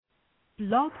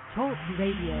Blog Talk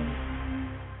Radio.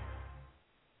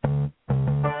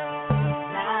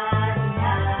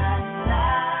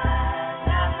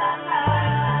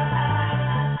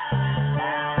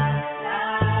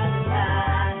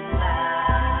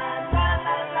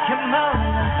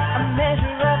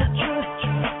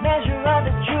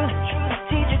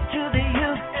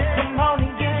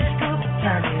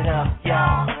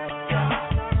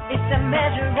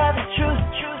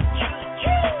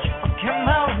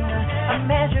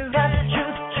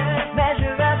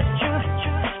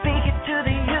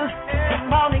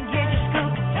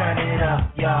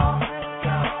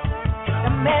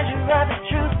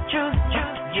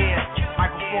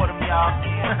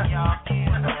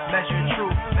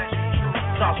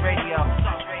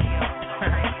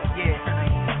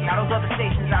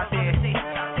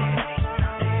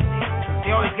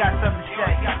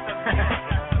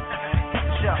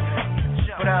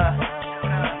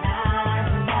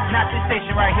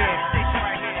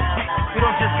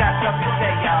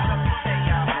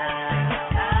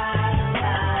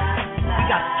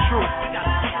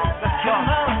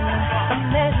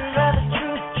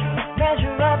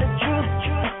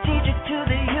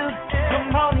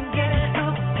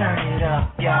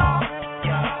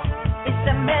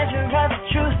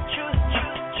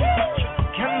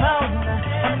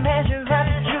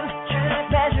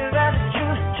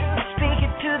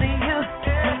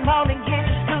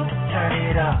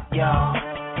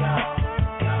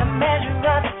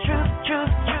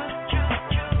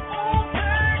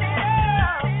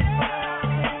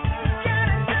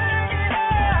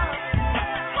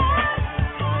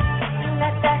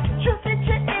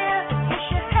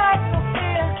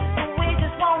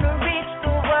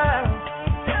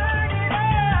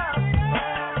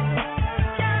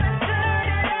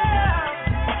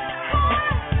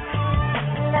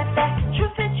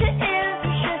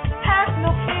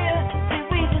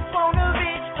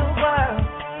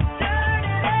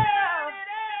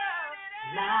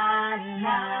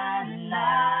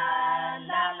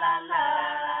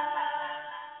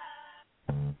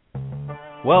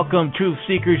 Welcome, Truth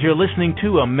Seekers. You're listening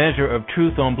to A Measure of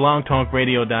Truth on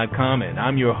blogtalkradio.com, and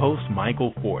I'm your host,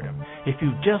 Michael Fordham. If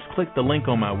you just clicked the link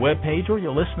on my webpage, or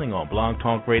you're listening on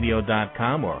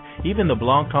blogtalkradio.com, or even the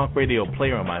Blog Talk Radio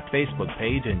player on my Facebook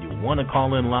page, and you want to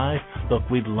call in live, look,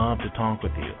 we'd love to talk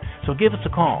with you. So give us a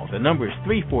call. The number is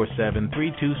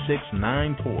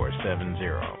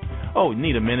 347-326-9470. Oh,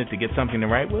 need a minute to get something to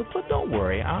write with? But don't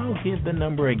worry, I'll give the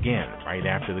number again right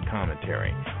after the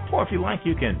commentary. Or if you like,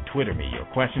 you can Twitter me your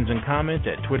questions and comments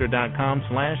at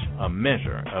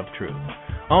twitter.com/ameasureoftruth.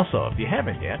 Also, if you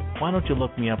haven't yet, why don't you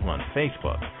look me up on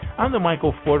Facebook? I'm the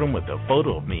Michael Fordham with a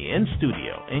photo of me in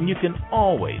studio, and you can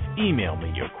always email me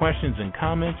your questions and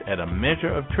comments at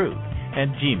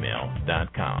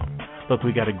ameasureoftruth@gmail.com. Look,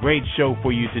 we got a great show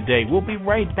for you today. We'll be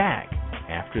right back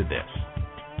after this.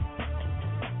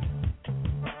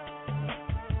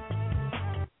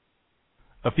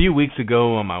 A few weeks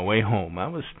ago on my way home, I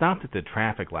was stopped at the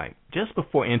traffic light just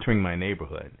before entering my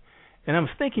neighborhood, and I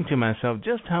was thinking to myself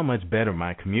just how much better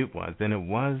my commute was than it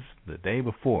was the day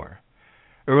before.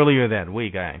 Earlier that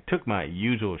week, I took my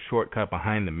usual shortcut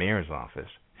behind the mayor's office,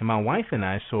 and my wife and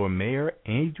I saw Mayor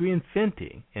Adrian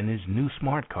Fenty in his new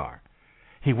smart car.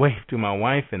 He waved to my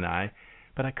wife and I,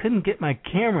 but I couldn't get my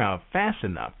camera out fast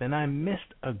enough, and I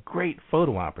missed a great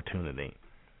photo opportunity.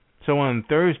 So on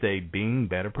Thursday, being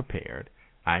better prepared,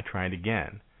 I tried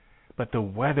again, but the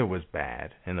weather was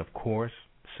bad, and of course,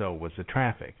 so was the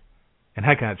traffic. And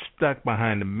I got stuck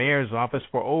behind the mayor's office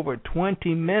for over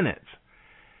 20 minutes.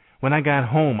 When I got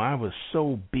home, I was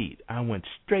so beat, I went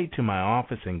straight to my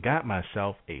office and got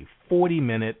myself a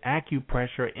 40-minute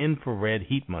acupressure infrared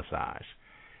heat massage,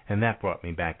 and that brought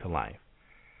me back to life.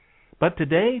 But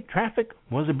today, traffic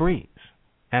was a breeze.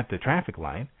 At the traffic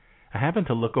light, I happened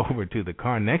to look over to the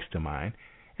car next to mine,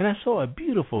 and I saw a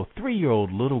beautiful 3-year-old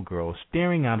little girl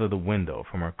staring out of the window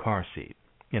from her car seat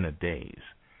in a daze.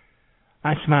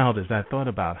 I smiled as I thought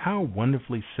about how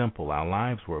wonderfully simple our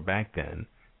lives were back then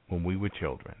when we were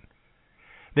children.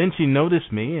 Then she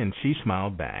noticed me, and she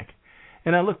smiled back,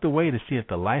 and I looked away to see if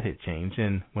the light had changed,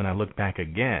 and when I looked back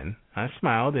again, I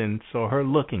smiled and saw her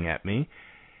looking at me,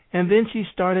 and then she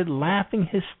started laughing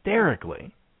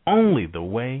hysterically, only the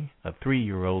way a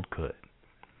 3-year-old could.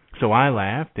 So I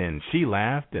laughed, and she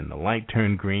laughed, and the light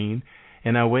turned green,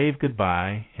 and I waved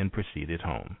goodbye and proceeded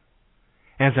home.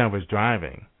 As I was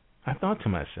driving, I thought to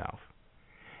myself,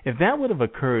 if that would have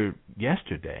occurred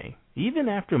yesterday, even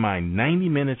after my 90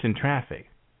 minutes in traffic,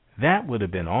 that would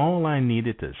have been all I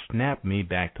needed to snap me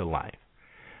back to life.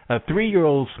 A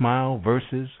 3-year-old smile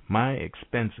versus my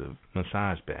expensive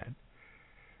massage bed.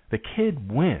 The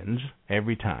kid wins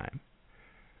every time.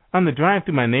 On the drive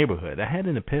through my neighborhood, I had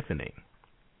an epiphany.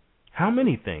 How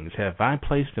many things have I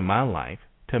placed in my life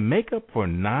to make up for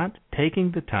not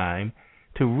taking the time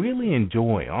to really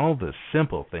enjoy all the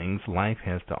simple things life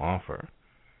has to offer?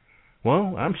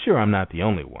 Well, I'm sure I'm not the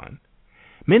only one.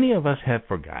 Many of us have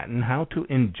forgotten how to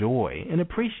enjoy and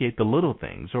appreciate the little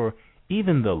things, or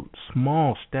even the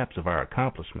small steps of our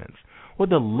accomplishments, or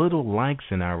the little likes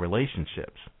in our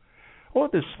relationships, or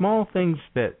the small things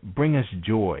that bring us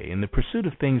joy in the pursuit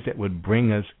of things that would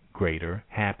bring us greater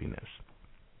happiness.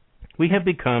 We have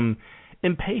become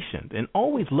impatient and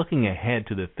always looking ahead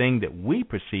to the thing that we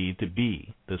perceive to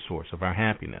be the source of our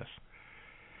happiness.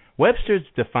 Webster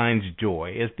defines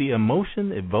joy as the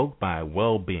emotion evoked by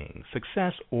well-being,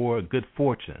 success, or good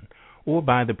fortune, or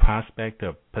by the prospect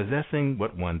of possessing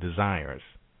what one desires.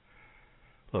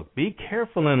 Look, be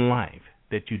careful in life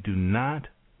that you do not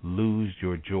lose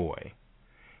your joy.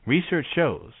 Research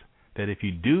shows that if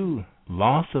you do,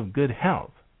 loss of good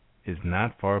health is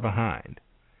not far behind.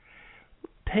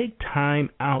 Take time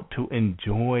out to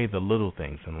enjoy the little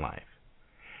things in life.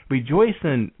 Rejoice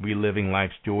in reliving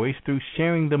life's joys through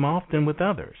sharing them often with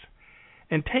others.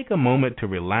 And take a moment to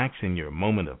relax in your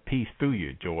moment of peace through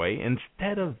your joy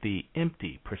instead of the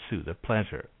empty pursuit of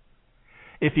pleasure.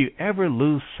 If you ever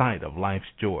lose sight of life's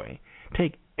joy,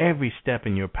 take every step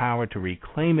in your power to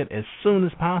reclaim it as soon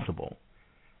as possible.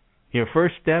 Your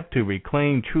first step to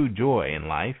reclaim true joy in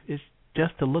life is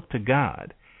just to look to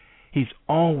God. He's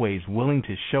always willing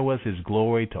to show us His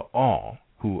glory to all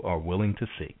who are willing to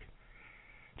seek.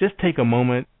 Just take a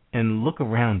moment and look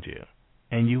around you,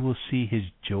 and you will see His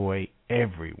joy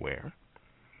everywhere.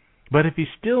 But if you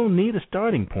still need a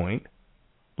starting point,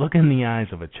 look in the eyes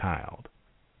of a child.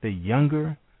 The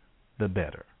younger, the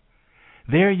better.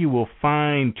 There you will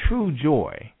find true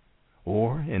joy,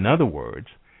 or, in other words,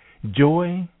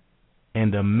 joy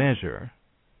and a measure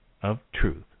of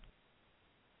truth.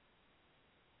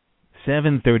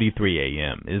 7:33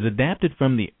 a.m. is adapted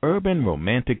from the urban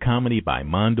romantic comedy by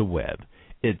Monda Webb.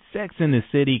 It's Sex in the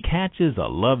City catches a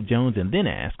Love Jones and then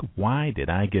asks, why did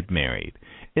I get married?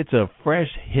 It's a fresh,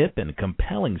 hip, and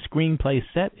compelling screenplay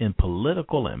set in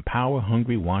political and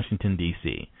power-hungry Washington,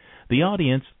 D.C. The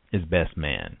audience is best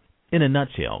man. In a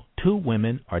nutshell, two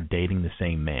women are dating the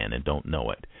same man and don't know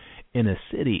it, in a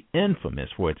city infamous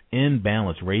for its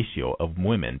imbalanced ratio of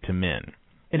women to men.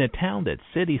 In a town that's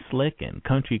city slick and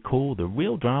country cool, the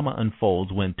real drama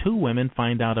unfolds when two women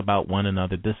find out about one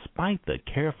another despite the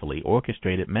carefully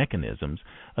orchestrated mechanisms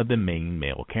of the main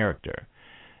male character,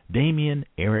 Damion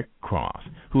Eric Cross,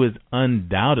 who is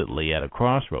undoubtedly at a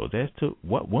crossroads as to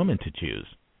what woman to choose.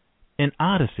 An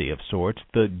odyssey of sorts,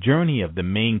 the journey of the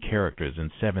main characters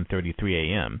in 7:33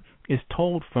 a.m. is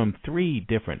told from three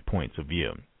different points of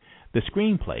view. The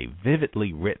screenplay,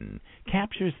 vividly written,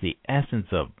 captures the essence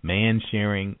of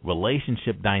man-sharing,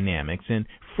 relationship dynamics, and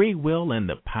free will and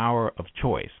the power of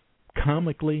choice,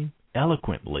 comically,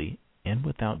 eloquently, and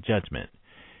without judgment.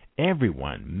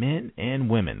 Everyone, men and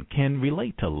women, can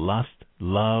relate to lust,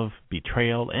 love,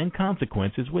 betrayal, and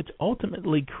consequences which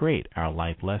ultimately create our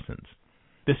life lessons.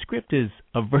 The script is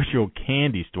a virtual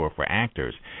candy store for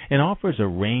actors and offers a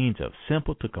range of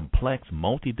simple to complex,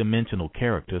 multidimensional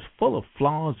characters full of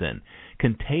flaws and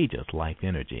contagious life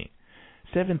energy.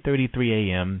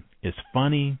 7:33 a.m. is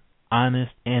funny,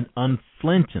 honest, and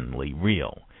unflinchingly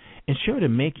real, and sure to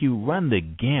make you run the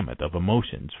gamut of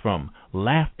emotions from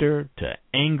laughter to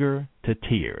anger to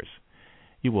tears.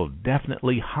 You will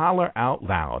definitely holler out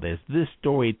loud as this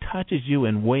story touches you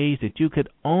in ways that you could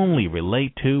only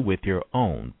relate to with your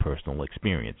own personal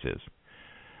experiences.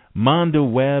 Monda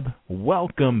Webb,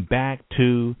 welcome back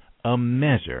to A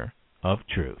Measure of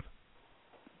Truth.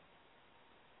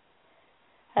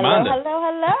 Hello, Monda.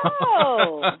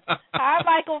 hello. Hi,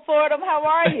 Michael Fordham. How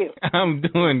are you? I'm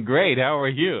doing great. How are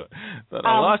you? Thought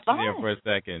I lost fine. you there for a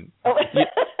second. Oh.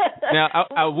 Now,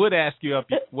 I would ask you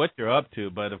what you're up to,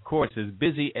 but of course, as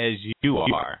busy as you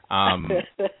are,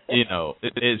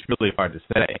 it's really hard to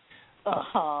say.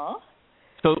 Uh-huh.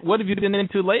 So what have you been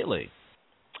into lately?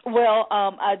 Well,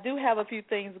 I do have a few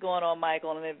things going on,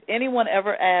 Michael, and if anyone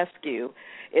ever asks you,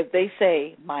 if they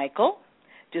say, Michael,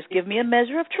 just give me a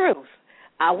measure of truth,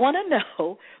 I want to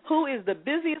know who is the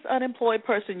busiest unemployed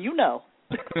person you know.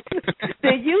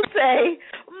 Then you say,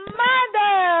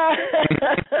 Monda.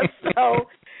 So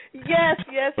Yes.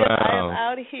 Wow. I am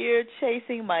out here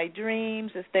chasing my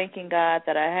dreams, just thanking God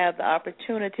that I have the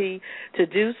opportunity to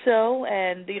do so.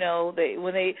 And,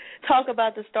 when they talk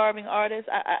about the starving artist,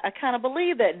 I kind of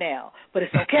believe that now. But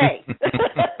it's okay.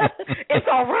 It's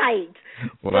all right.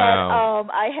 Wow.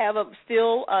 But I have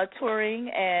still touring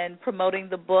and promoting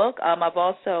the book. I've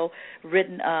also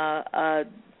written a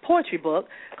poetry book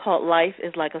called Life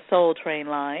is Like a Soul Train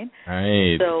Line.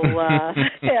 Right. So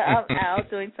I'm out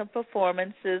doing some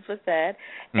performances with that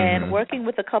and working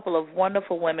with a couple of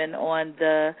wonderful women on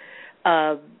the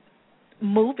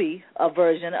movie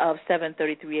version of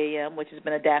 7:33 a.m., which has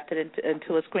been adapted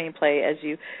into a screenplay, as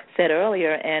you said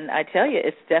earlier. And I tell you,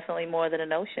 it's definitely more than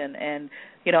an ocean. And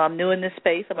I'm new in this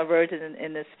space. I'm a virgin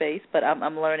in this space, but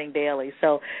I'm learning daily.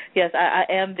 So yes, I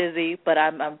am busy, but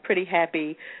I'm pretty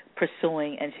happy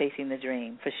pursuing and chasing the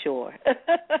dream for sure.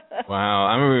 Wow,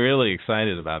 I'm really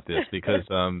excited about this because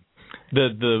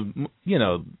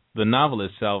the novel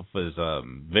itself is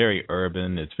very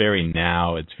urban. It's very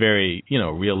now. It's very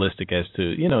realistic as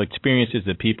to experiences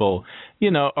that people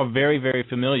are very, very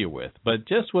familiar with, but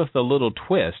just with a little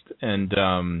twist. And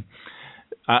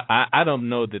I don't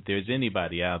know that there's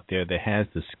anybody out there that has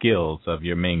the skills of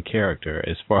your main character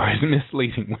as far as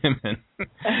misleading women.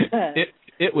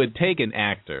 It would take an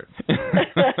actor.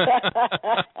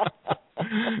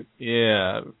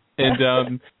 Yeah.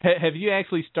 And have you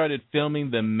actually started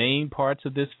filming the main parts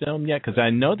of this film yet? Because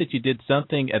I know that you did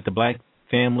something at the Black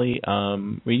Family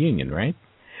reunion, right?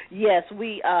 Yes,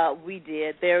 we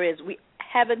did. We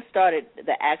haven't started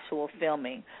the actual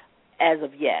filming as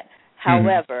of yet.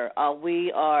 However,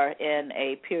 we are in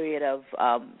a period of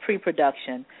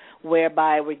pre-production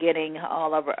whereby we're getting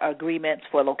all of our agreements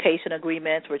for location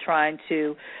agreements. We're trying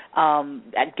to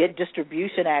get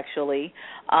distribution, actually,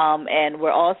 and we're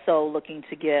also looking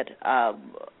to get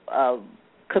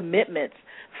commitments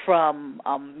from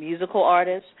musical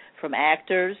artists, from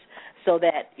actors, so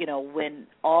that, when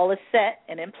all is set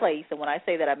and in place, and when I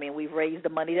say that, I mean we've raised the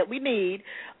money that we need,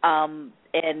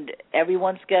 and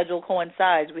everyone's schedule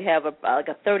coincides. We have a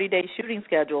 30-day shooting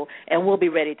schedule, and we'll be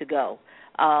ready to go.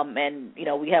 And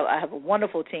I have a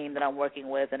wonderful team that I'm working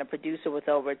with, and a producer with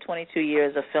over 22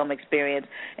 years of film experience,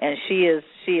 and she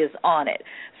is on it.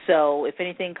 So if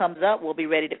anything comes up, we'll be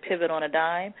ready to pivot on a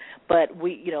dime. But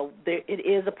it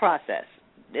is a process.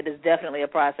 It is definitely a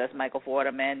process, Michael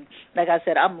Fordham, and like I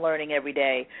said, I'm learning every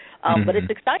day, but it's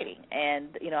exciting,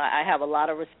 and I have a lot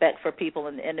of respect for people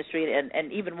in the industry,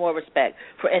 and even more respect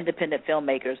for independent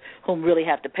filmmakers who really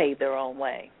have to pave their own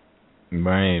way.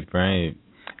 Right.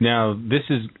 Now, this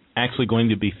is actually going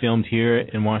to be filmed here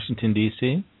in Washington,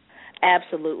 D.C.?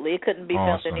 Absolutely. It couldn't be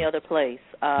filmed any other place.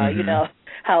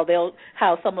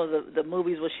 How some of the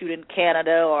movies were shot in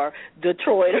Canada or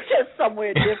Detroit or just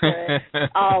somewhere different.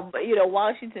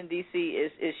 Washington, D.C.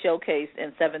 is showcased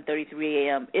in 7:33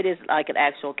 a.m. It is like an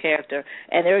actual character,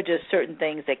 and there are just certain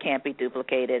things that can't be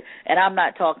duplicated. And I'm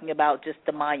not talking about just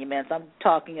the monuments. I'm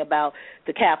talking about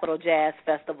the Capitol Jazz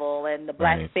Festival and the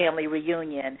Black Family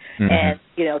Reunion and,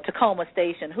 Tacoma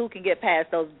Station. Who can get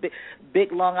past those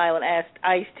big Long Island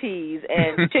iced teas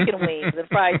and chicken wings and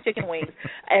fried chicken wings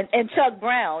and Chuck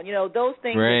Brown? Those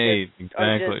things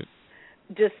are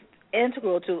just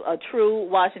integral to a true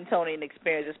Washingtonian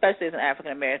experience, especially as an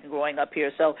African American growing up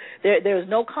here. So there's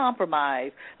no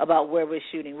compromise about where we're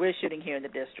shooting. We're shooting here in the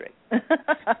district.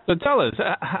 So tell us,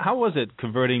 how was it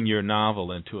converting your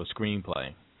novel into a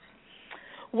screenplay?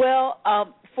 Well,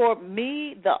 for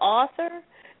me, the author,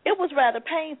 it was rather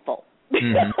painful.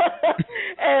 And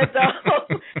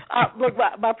look,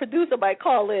 my producer might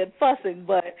call in fussing,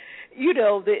 but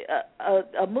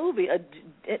a movie,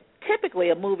 typically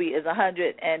a movie is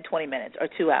 120 minutes or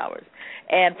 2 hours,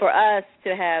 and for us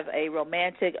to have a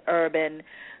romantic urban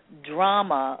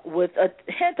drama with a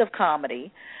hint of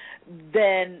comedy,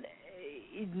 then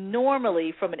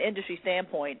normally, from an industry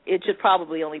standpoint, it should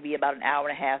probably only be about an hour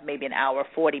and a half, maybe an hour,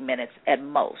 40 minutes at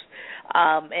most.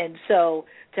 And so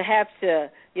to have to,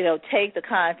 take the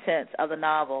contents of the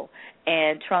novel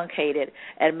and truncate it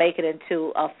and make it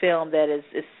into a film that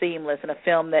is seamless and a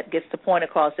film that gets the point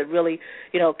across that really,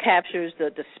 captures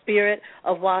the spirit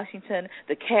of Washington,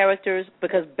 the characters,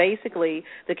 because basically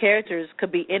the characters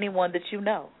could be anyone that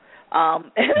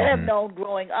and have known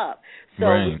growing up. So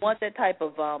we want that type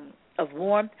of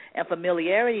warmth and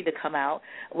familiarity to come out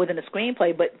within the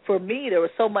screenplay. But for me, there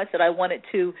was so much that I wanted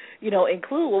to,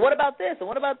 include. Well, what about this? And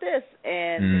what about this?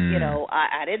 And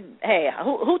I didn't. Hey,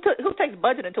 who takes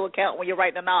budget into account when you're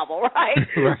writing a novel, right?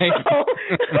 Right.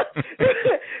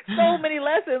 So many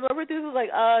lessons. My producer was like,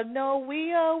 no,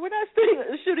 we're not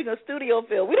shooting a studio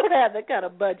film. We don't have that kind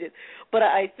of budget. But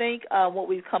I think what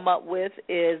we've come up with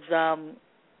is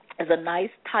is a nice,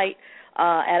 tight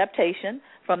adaptation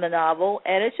from the novel,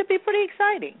 and it should be pretty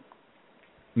exciting.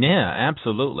 Yeah,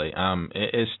 absolutely.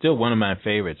 It's still one of my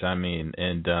favorites. I mean,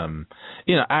 and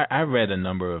I read a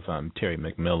number of Terry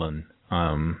McMillan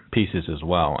pieces as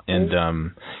well,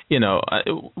 and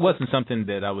it wasn't something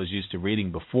that I was used to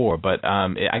reading before, but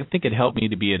I think it helped me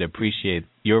to be able to appreciate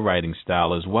your writing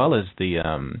style as well as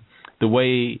the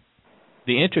way,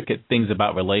 the intricate things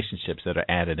about relationships that are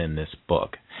added in this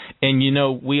book. And,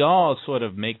 we all sort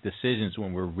of make decisions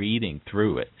when we're reading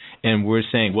through it. And we're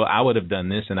saying, well, I would have done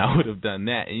this and I would have done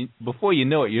that. And before you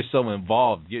know it, you're so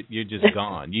involved, you're just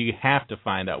gone. You have to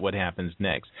find out what happens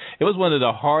next. It was one of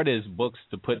the hardest books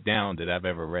to put down that I've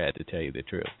ever read, to tell you the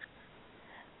truth.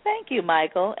 Thank you,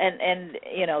 Michael. And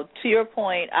to your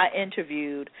point, I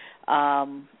interviewed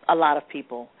a lot of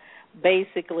people.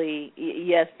 Basically,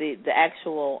 yes, the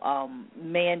actual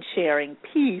man-sharing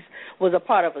piece was a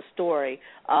part of a story,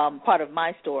 part of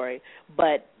my story,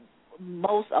 but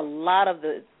a lot of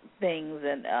the things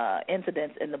and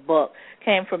incidents in the book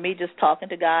came from me just talking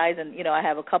to guys, and, I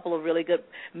have a couple of really good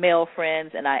male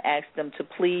friends, and I asked them to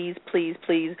please, please,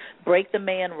 please break the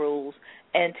man rules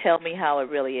and tell me how it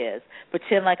really is.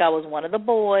 Pretend like I was one of the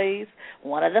boys,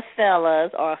 one of the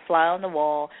fellas, or a fly on the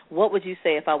wall. What would you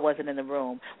say if I wasn't in the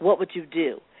room? What would you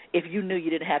do if you knew you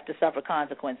didn't have to suffer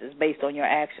consequences based on your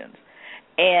actions?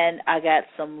 And I got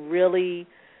some really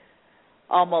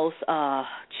almost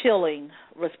chilling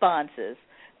responses.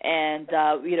 And,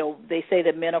 they say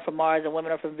that men are from Mars and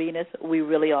women are from Venus. We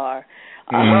really are.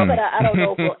 But I don't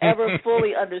know if we'll ever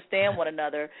fully understand one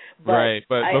another. But right,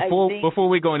 but before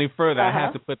we go any further, Uh-huh. I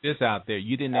have to put this out there.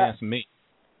 You didn't ask me.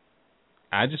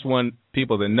 I just want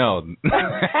people to know.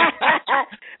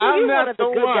 I'm not one of the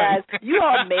the good one. guys. You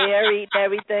are married and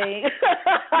everything.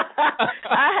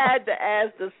 I had to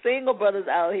ask the single brothers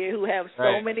out here who have so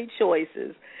Right. many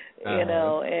choices,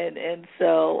 and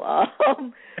so,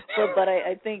 but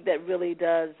I think that really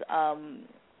does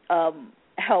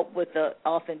help with the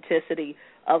authenticity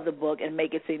of the book and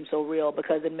make it seem so real,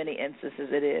 because in many instances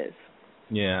it is.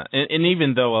 Yeah, and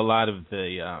even though a lot of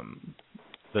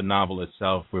the novel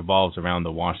itself revolves around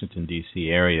the Washington, D.C.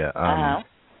 area,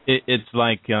 it's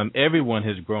like everyone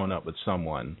has grown up with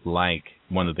someone like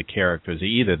one of the characters.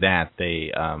 Either that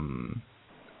they,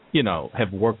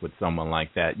 have worked with someone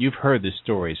like that. You've heard the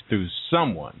stories through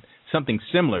something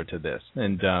similar to this.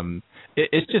 And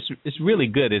it's really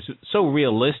good. It's so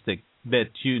realistic that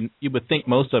you would think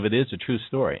most of it is a true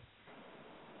story.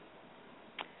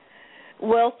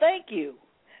 Well, thank you.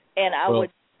 And I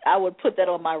would put that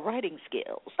on my writing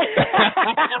skills.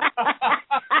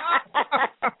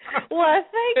 Well,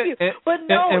 thank you. But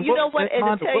no, you know what?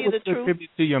 And to tell you the truth, contribute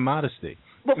to your modesty.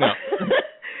 But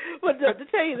to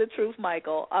tell you the truth,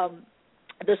 Michael,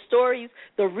 the stories,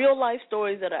 the real life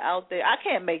stories that are out there, I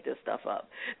can't make this stuff up.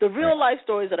 The real life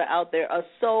stories that are out there are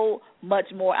so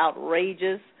much more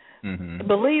outrageous. Mm-hmm.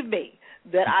 Believe me,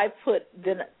 than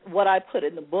what I put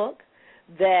in the book.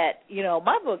 That,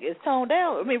 my book is toned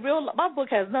down. I mean, my book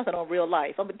has nothing on real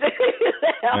life. I'm going to tell you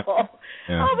now.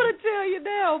 Yeah. I'm going to tell you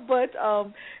now. But,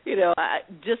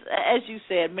 just as you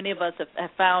said, many of us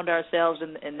have found ourselves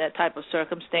in that type of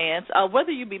circumstance,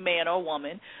 whether you be man or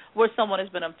woman, where someone has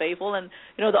been unfaithful. And,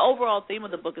 the overall theme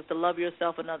of the book is to love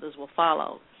yourself and others will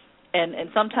follow. And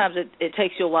sometimes it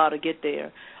takes you a while to get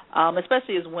there.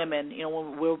 Especially as women,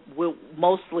 when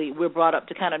we're brought up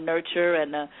to kind of nurture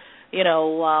and,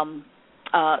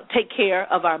 take care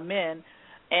of our men,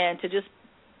 and to just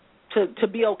to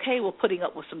be okay with putting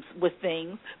up with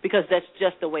things, because that's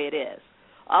just the way it is.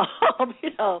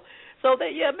 So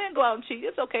that men go out and cheat.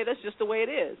 It's okay. That's just the way it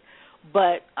is.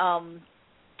 But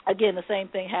again, the same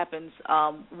thing happens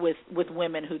with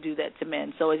women who do that to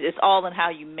men. So it's all in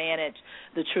how you manage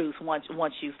the truth once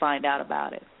you find out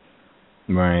about it.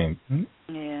 Right.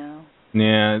 Yeah.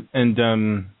 Yeah, and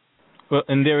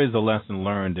and there is a lesson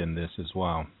learned in this as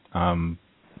well.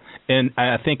 And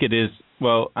I think it is,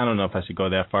 well, I don't know if I should go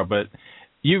that far, but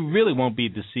you really won't be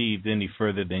deceived any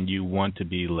further than you want to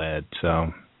be led.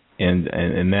 So,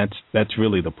 and that's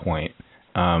really the point.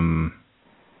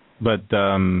 But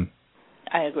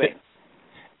I agree.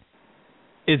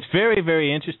 It's very,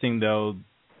 very interesting, though,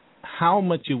 how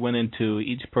much you went into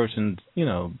each person's,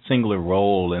 singular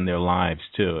role in their lives,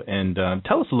 too. And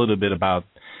tell us a little bit about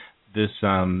this,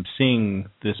 seeing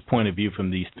this point of view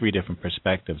from these three different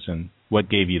perspectives, and what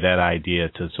gave you that idea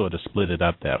to sort of split it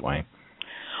up that way.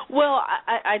 Well,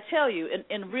 I tell you,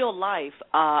 in real life,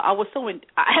 I was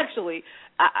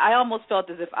I almost felt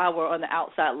as if I were on the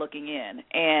outside looking in,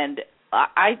 and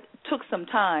I took some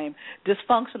time,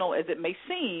 dysfunctional as it may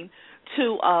seem,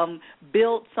 to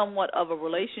build somewhat of a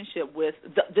relationship with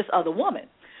this other woman.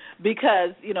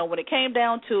 because, when it came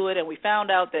down to it and we found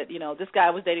out that, this guy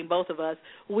was dating both of us,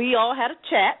 we all had a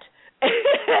chat.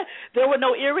 There were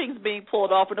no earrings being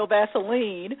pulled off or no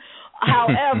Vaseline.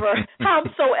 Howsoever,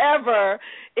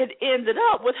 it ended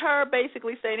up with her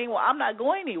basically saying, well, I'm not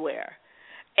going anywhere.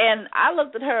 And I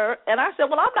looked at her and I said,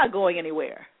 well, I'm not going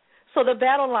anywhere. So the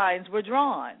battle lines were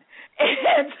drawn.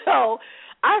 And so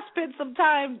I spent some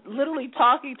time literally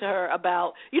talking to her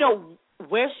about,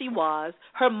 where she was,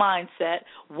 her mindset,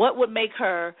 what would make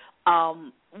her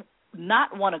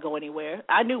not want to go anywhere.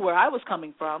 I knew where I was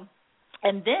coming from.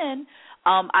 And then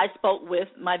I spoke with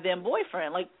my then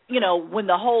boyfriend, when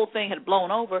the whole thing had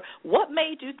blown over, what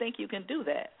made you think you can do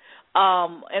that?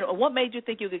 And what made you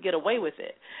think you could get away with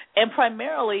it? And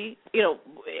primarily,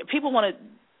 people want to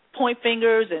point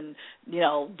fingers and,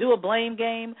 do a blame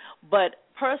game. But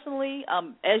personally,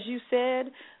 as you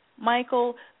said,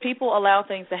 Michael, people allow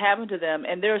things to happen to them,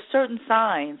 and there are certain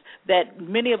signs that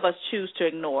many of us choose to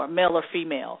ignore, male or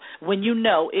female, when you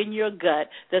know in your gut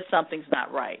that something's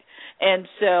not right. And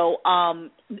so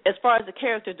as far as the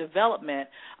character development,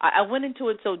 I went into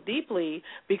it so deeply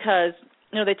because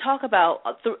they talk about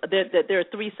that there are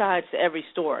three sides to every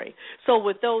story. So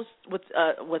with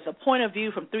a point of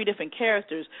view from three different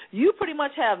characters, you pretty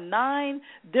much have 9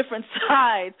 different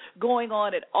sides going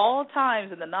on at all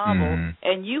times in the novel,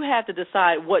 and you have to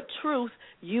decide what truth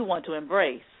you want to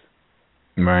embrace.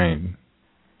 Right.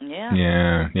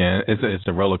 Yeah. It's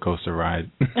a roller coaster ride.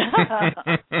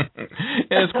 And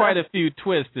there's quite a few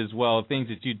twists as well, things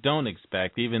that you don't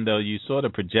expect, even though you sort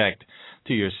of project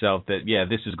to yourself that,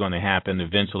 this is going to happen,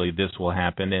 eventually this will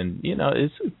happen, and,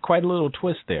 it's quite a little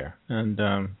twist there. And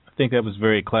I think that was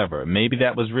very clever. Maybe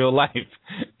that was real life.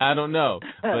 I don't know.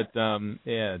 But,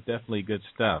 definitely good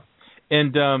stuff.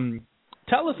 And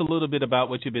tell us a little bit about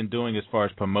what you've been doing as far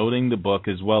as promoting the book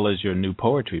as well as your new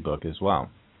poetry book as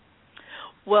well.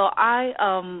 Well,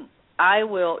 I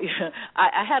will.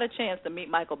 I had a chance to meet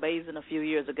Michael Bazin a few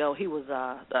years ago. He was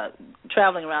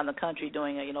traveling around the country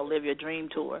doing a Live Your Dream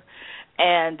tour,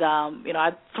 and I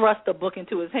thrust the book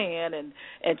into his hand and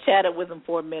chatted with him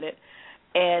for a minute,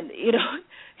 and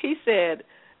he said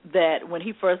that when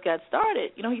he first got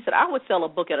started, he said I would sell a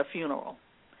book at a funeral.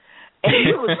 And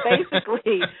he was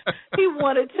basically, he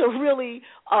wanted to really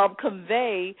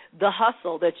convey the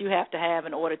hustle that you have to have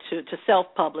in order to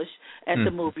self-publish and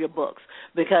to move your books,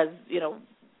 because,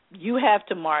 you have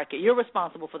to market. You're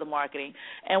responsible for the marketing.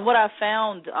 And what I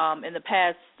found in the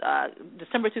past,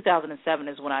 December 2007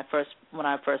 is when I first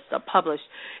published,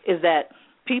 is that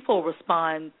people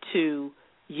respond to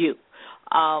you.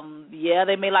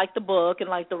 They may like the book and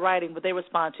like the writing, but they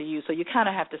respond to you, so you kind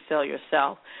of have to sell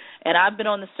yourself. And I've been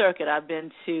on the circuit. I've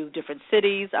been to different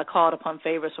cities. I called upon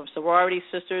favors from sorority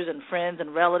sisters and friends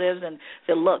and relatives and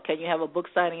said, look, can you have a book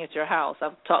signing at your house?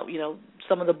 I've talked,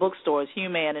 some of the bookstores,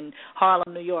 Human in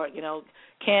Harlem, New York,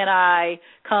 can I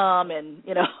come and,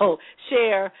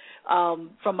 share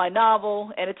from my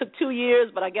novel? And it took 2 years,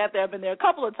 but I got there. I've been there a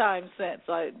couple of times since.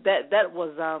 So that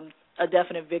was a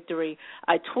definite victory.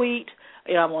 I tweet.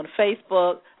 I'm on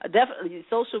Facebook. Definitely,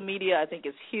 social media I think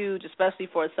is huge, especially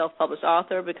for a self-published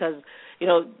author, because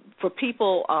for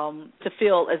people to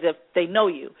feel as if they know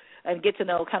you and get to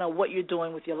know kind of what you're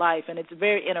doing with your life, and it's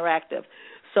very interactive.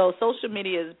 So social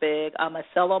media is big. I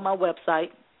sell on my website.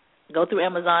 Go through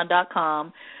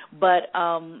Amazon.com, but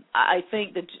I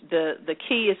think that the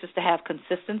key is just to have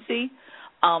consistency,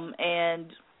 and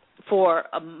for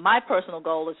my personal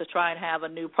goal is to try and have a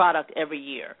new product every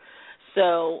year.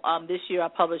 So this year I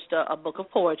published a book of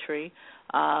poetry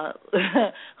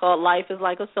called Life is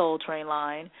Like a Soul Train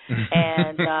Line.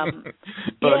 And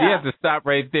well, you have to stop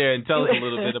right there and tell us a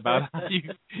little bit about how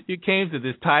you came to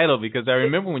this title, because I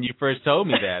remember when you first told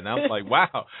me that, and I was like,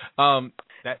 wow,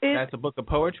 that's a book of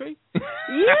poetry?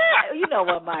 Yeah, you know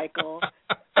what, Michael.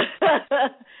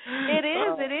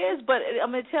 It is, but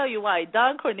I'm going to tell you why.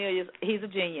 Don Cornelius, he's a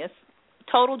genius,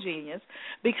 total genius,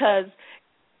 because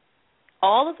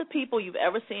all of the people you've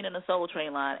ever seen in a Soul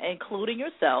Train line, including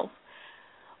yourself,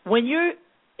 when you're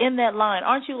in that line,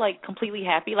 aren't you like completely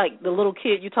happy? Like the little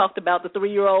kid you talked about, the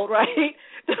 3-year-old, right?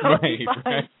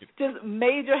 Right. Just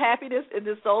major happiness in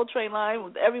this Soul Train line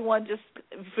with everyone just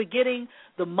forgetting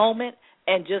the moment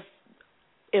and just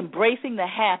embracing the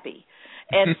happy.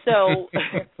 And so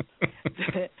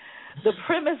the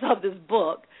premise of this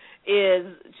book is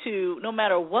to, no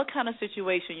matter what kind of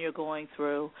situation you're going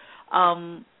through,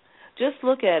 just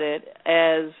look at it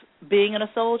as being in a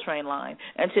Soul Train line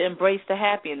and to embrace the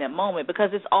happy in that moment,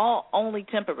 because it's all only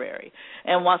temporary.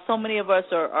 And while so many of us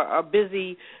are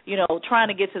busy, trying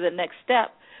to get to the next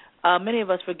step, many of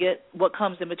us forget what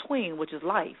comes in between, which is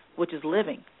life, which is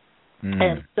living.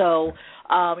 And so,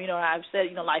 I've said,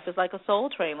 life is like a soul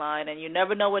train line, and you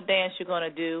never know what dance you're going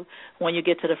to do when you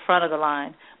get to the front of the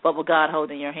line. But with God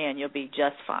holding your hand, you'll be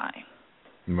just fine.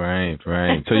 Right.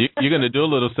 So you're going to do a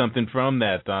little something from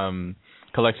that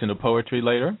collection of poetry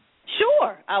later?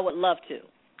 Sure, I would love to.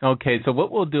 Okay, so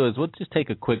what we'll do is we'll just take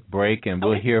a quick break, and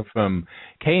we'll hear from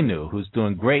Kanu, who's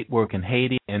doing great work in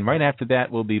Haiti. And right after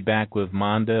that, we'll be back with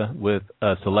Monda with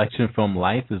a selection from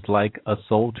Life is Like a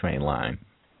Soul Train Line.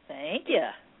 Thank you.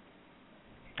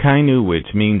 Kainu,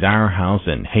 which means Our House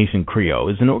in Haitian Creole,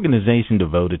 is an organization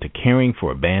devoted to caring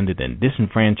for abandoned and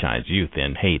disenfranchised youth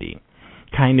in Haiti.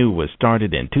 Kainu was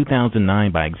started in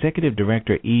 2009 by Executive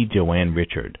Director E. Joanne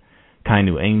Richard.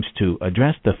 Kainu aims to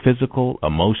address the physical,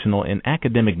 emotional, and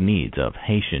academic needs of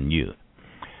Haitian youth.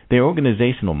 Their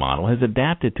organizational model has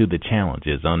adapted to the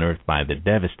challenges unearthed by the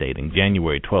devastating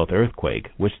January 12th earthquake,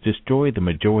 which destroyed the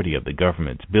majority of the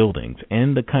government's buildings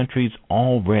and the country's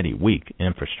already weak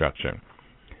infrastructure.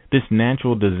 This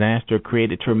natural disaster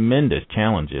created tremendous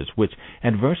challenges which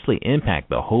adversely impact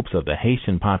the hopes of the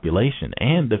Haitian population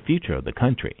and the future of the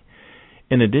country.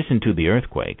 In addition to the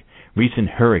earthquake, recent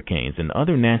hurricanes and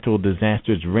other natural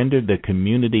disasters rendered the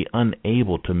community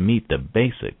unable to meet the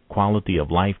basic quality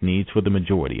of life needs for the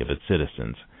majority of its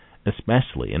citizens,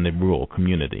 especially in the rural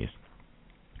communities.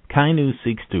 Kainu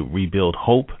seeks to rebuild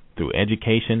hope through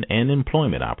education and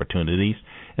employment opportunities,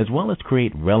 as well as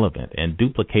create relevant and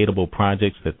duplicatable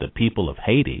projects that the people of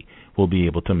Haiti will be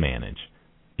able to manage.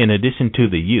 In addition to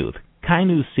the youth,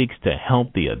 Kainu seeks to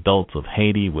help the adults of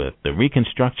Haiti with the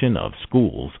reconstruction of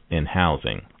schools and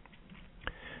housing.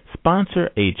 Sponsor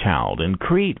a child and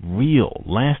create real,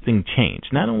 lasting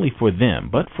change, not only for them,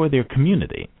 but for their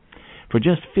community. For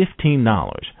just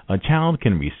 $15, a child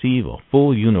can receive a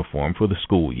full uniform for the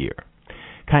school year.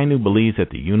 Kainu believes that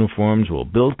the uniforms will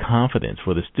build confidence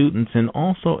for the students and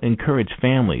also encourage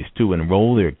families to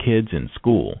enroll their kids in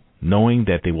school, knowing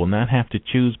that they will not have to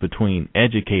choose between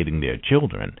educating their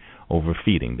children over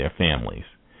feeding their families.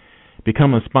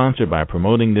 Become a sponsor by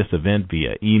promoting this event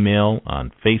via email,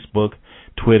 on Facebook,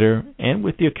 Twitter, and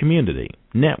with your community,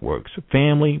 networks,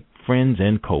 family, friends,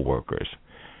 and coworkers.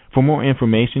 For more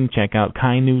information, check out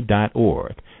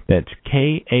kainu.org. That's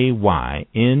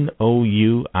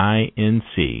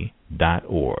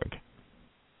KAYNOUINC.org.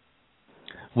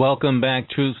 Welcome back,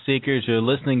 Truth Seekers. You're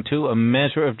listening to A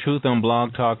Measure of Truth on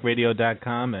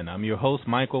blogtalkradio.com, and I'm your host,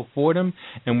 Michael Fordham,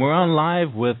 and we're on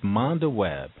live with Monda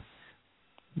Webb.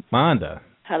 Monda.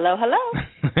 Hello.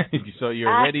 So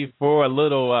you're ready for a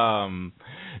little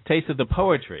taste of the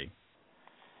poetry.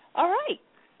 All right.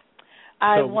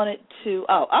 I wanted to.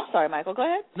 Oh, I'm sorry, Michael. Go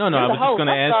ahead. No, I was just going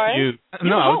to ask you.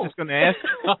 No, I was just going to ask.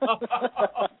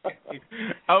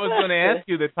 I was going to ask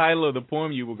you the title of the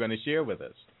poem you were going to share with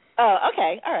us. Oh,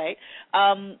 okay. All right.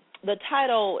 The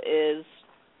title is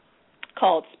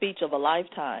called "Speech of a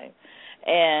Lifetime,"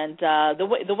 and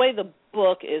the way the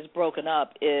book is broken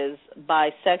up is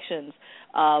by sections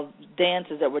of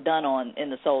dances that were done in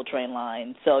the Soul Train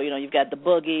line. So, you've got the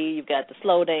boogie, you've got the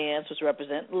slow dance, which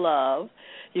represent love.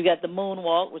 You've got the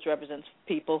moonwalk, which represents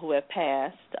people who have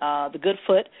passed. The good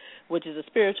foot, which is a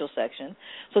spiritual section.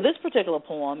 So this particular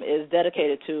poem is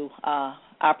dedicated to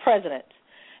our president,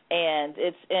 and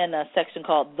it's in a section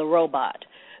called The Robot,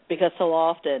 because so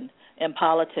often in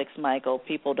politics, Michael,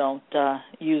 people don't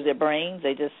use their brains.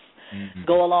 They just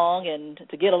go along and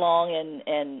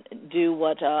do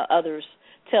what others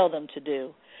tell them to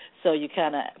do. So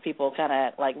people kind of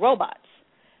act like robots.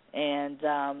 And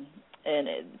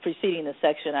preceding the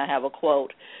section, I have a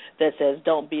quote that says,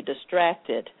 "Don't be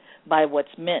distracted by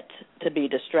what's meant to be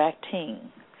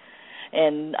distracting."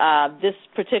 And this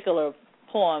particular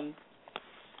poem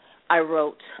I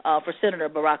wrote for Senator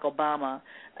Barack Obama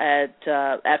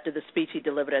after the speech he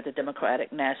delivered at the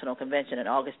Democratic National Convention on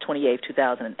August 28,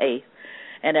 2008.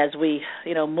 And as we,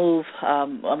 move,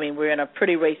 we're in a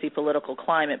pretty racy political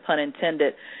climate, pun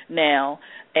intended, now.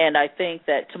 And I think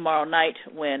that tomorrow night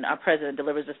when our president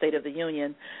delivers the State of the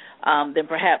Union, then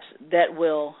perhaps that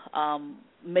will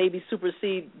maybe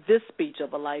supersede this speech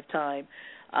of a lifetime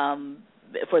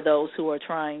for those who are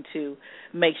trying to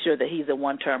make sure that he's a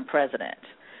one-term president.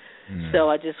 So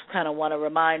I just kind of want to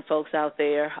remind folks out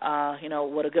there,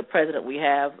 what a good president we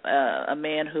have, a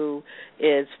man who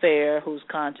is fair, who's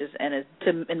conscious, and is,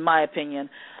 in my opinion,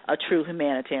 a true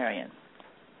humanitarian.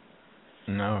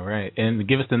 All right. And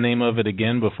give us the name of it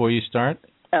again before you start.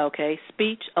 Okay.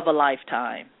 Speech of a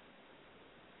Lifetime.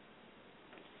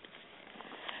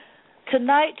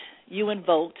 Tonight you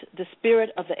invoked the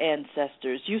spirit of the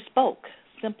ancestors. You spoke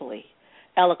simply,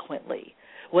 eloquently,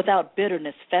 without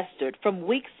bitterness festered, from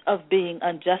weeks of being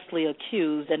unjustly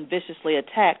accused and viciously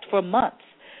attacked, for months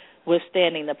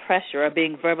withstanding the pressure of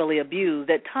being verbally abused.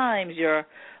 At times, your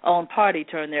own party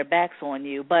turned their backs on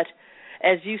you. But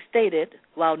as you stated,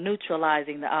 while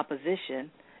neutralizing the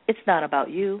opposition, it's not about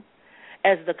you.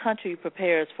 As the country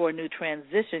prepares for a new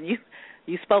transition,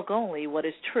 you spoke only what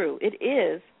is true. It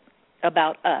is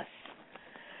about us.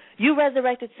 You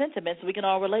resurrected sentiments we can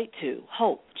all relate to: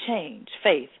 hope, change,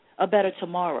 faith, a better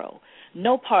tomorrow.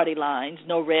 No party lines,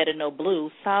 no red and no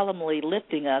blue, solemnly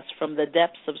lifting us from the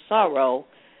depths of sorrow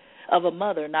of a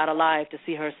mother not alive to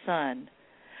see her son,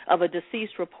 of a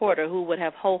deceased reporter who would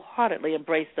have wholeheartedly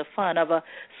embraced the fun, of a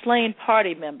slain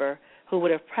party member who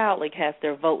would have proudly cast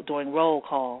their vote during roll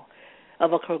call,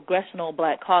 of a Congressional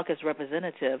Black Caucus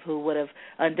representative who would have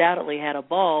undoubtedly had a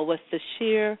ball with the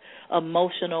sheer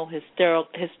emotional,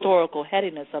 historical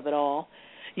headiness of it all.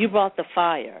 You brought the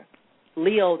fire,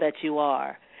 Leo that you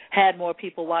are, had more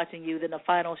people watching you than the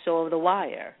final show of The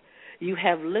Wire. You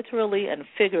have literally and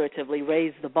figuratively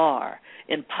raised the bar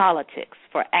in politics,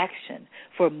 for action,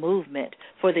 for movement,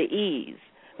 for the ease,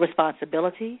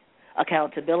 responsibility,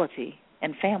 accountability,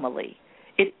 and family.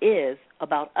 It is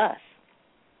about us.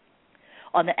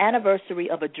 On the anniversary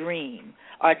of a dream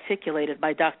articulated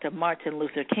by Dr. Martin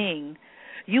Luther King,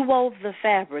 you wove the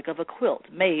fabric of a quilt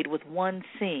made with one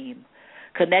seam,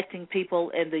 connecting people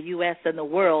in the U.S. and the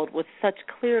world with such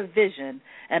clear vision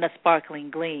and a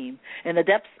sparkling gleam, in the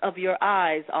depths of your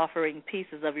eyes offering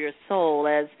pieces of your soul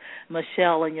as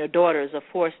Michelle and your daughters are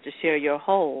forced to share your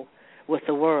whole with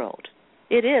the world.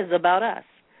 It is about us.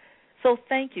 So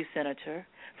thank you, Senator,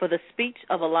 for the speech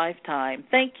of a lifetime.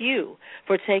 Thank you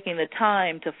for taking the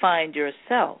time to find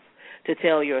yourself, to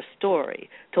tell your story,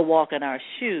 to walk in our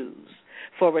shoes,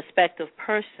 for respect of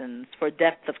persons, for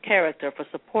depth of character, for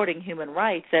supporting human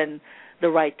rights and the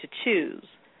right to choose,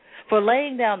 for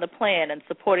laying down the plan and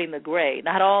supporting the gray.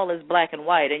 Not all is black and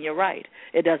white, and you're right.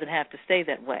 It doesn't have to stay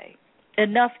that way.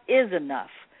 Enough is enough.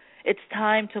 It's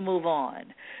time to move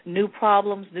on. New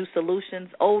problems, new solutions.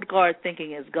 Old guard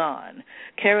thinking is gone.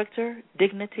 Character,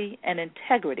 dignity, and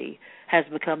integrity has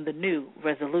become the new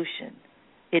resolution.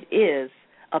 It is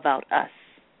about us.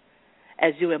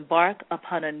 As you embark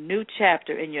upon a new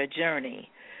chapter in your journey,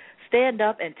 stand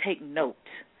up and take note.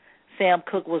 Sam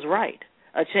Cooke was right.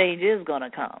 A change is going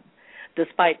to come.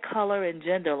 Despite color and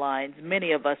gender lines,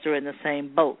 many of us are in the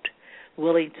same boat,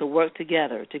 willing to work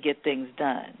together to get things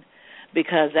done.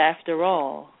 Because after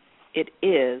all, it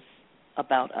is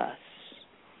about us.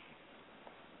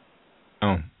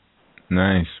 Oh,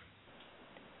 nice.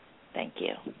 Thank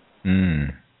you.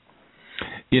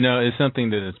 You know, it's something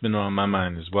that has been on my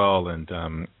mind as well. And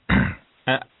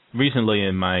recently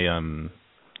in my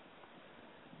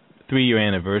 3-year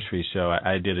anniversary show,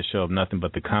 I did a show of nothing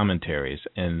but the commentaries.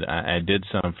 And I did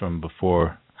some from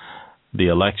before the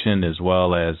election as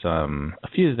well as a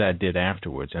few that I did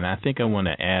afterwards. And I think I want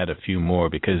to add a few more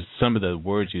because some of the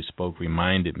words you spoke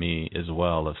reminded me as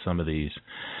well of some of these,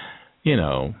 you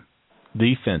know,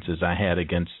 defenses I had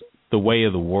against the way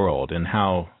of the world and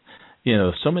how, you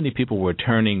know, so many people were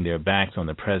turning their backs on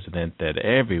the president that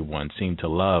everyone seemed to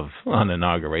love on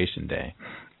Inauguration Day.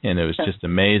 And it was just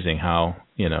amazing how,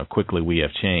 you know, quickly we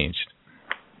have changed.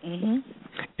 Mm-hmm.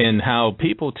 And how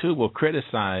people, too, will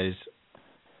criticize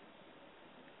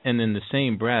and in the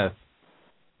same breath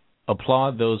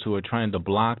applaud those who are trying to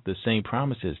block the same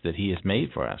promises that he has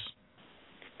made for us.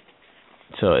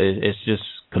 So it's just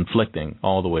conflicting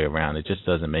all the way around. It just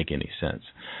doesn't make any sense.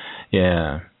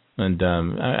 Yeah, and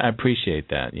I appreciate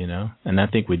that, you know, and I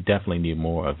think we definitely need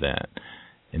more of that.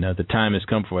 You know, the time has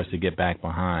come for us to get back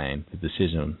behind the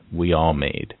decision we all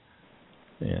made.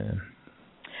 Yeah.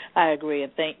 I agree,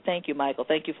 and thank you, Michael.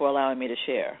 Thank you for allowing me to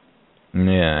share.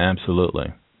 Yeah,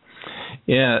 absolutely.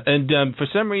 Yeah, and for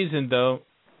some reason, though,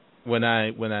 when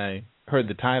I heard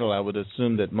the title, I would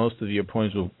assume that most of your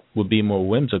poems would be more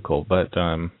whimsical, but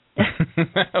I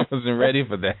wasn't ready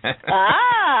for that.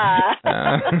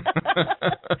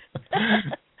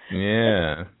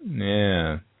 Yeah.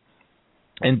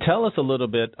 And tell us a little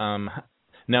bit.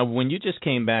 Now, when you just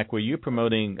came back, were you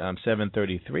promoting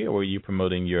 733, or were you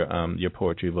promoting your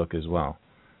poetry book as well?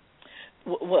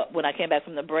 When I came back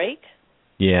from the break?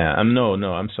 Yeah, no,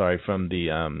 I'm sorry. From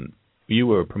the you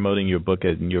were promoting your book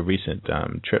in your recent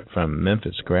trip from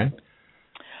Memphis, correct?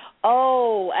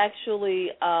 Oh, actually,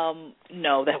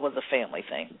 no, that was a family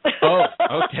thing. Oh,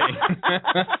 okay.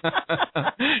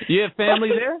 You have family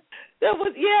there?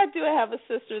 I do have a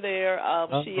sister there.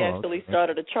 She actually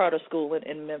started a charter school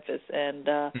in Memphis, and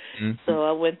so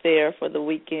I went there for the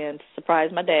weekend to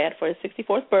surprise my dad for his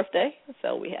 64th birthday.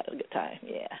 So we had a good time.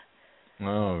 Yeah.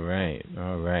 All right.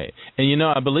 And you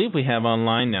know, I believe we have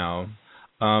online now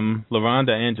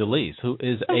LaRhonda Angelisa, who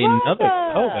is another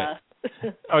poet.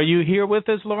 Are you here with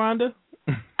us, LaRhonda?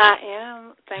 I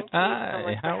am. Thank you Hi. so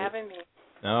much for having me.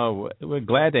 Oh, we're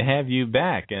glad to have you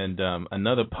back. And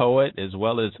another poet as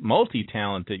well as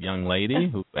multi-talented young lady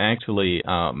who actually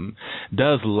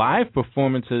does live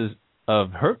performances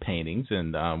of her paintings.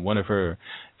 And one of her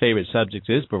favorite subjects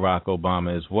is Barack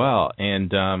Obama as well.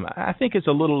 And I think it's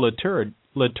a little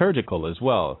liturgical as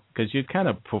well, because you kind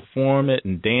of perform it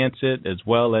and dance it as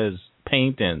well as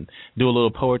paint and do a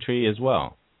little poetry as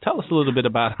well. Tell us a little bit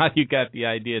about how you got the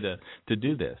idea to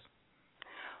do this.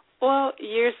 Well,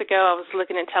 years ago, I was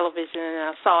looking at television and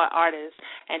I saw an artist,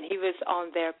 and he was on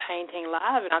there painting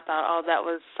live, and I thought, oh, that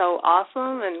was so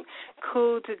awesome and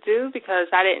cool to do, because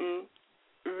I didn't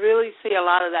really see a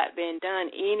lot of that being done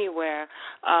anywhere,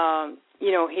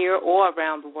 here or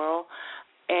around the world.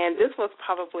 And this was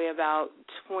probably about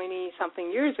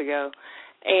 20-something years ago.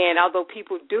 And although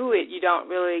people do it, you don't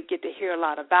really get to hear a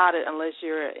lot about it unless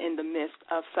you're in the midst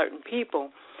of certain people.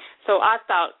 So I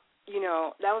thought,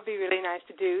 that would be really nice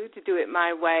to do it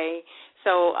my way.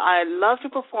 So I love to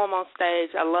perform on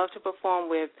stage. I love to perform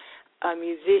with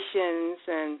musicians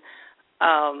and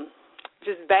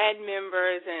just band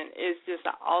members, and it's just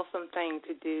an awesome thing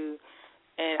to do.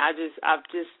 And I've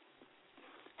just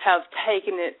have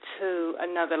taken it to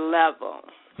another level.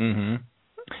 Mm-hmm.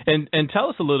 And tell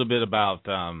us a little bit about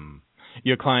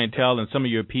your clientele and some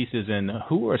of your pieces, and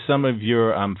who are some of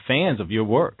your fans of your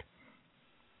work?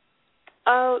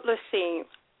 Oh, let's see.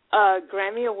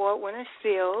 Grammy Award winner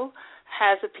Seal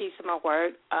has a piece of my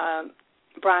work.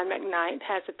 Brian McKnight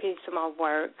has a piece of my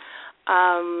work.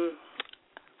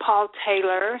 Paul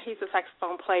Taylor, he's a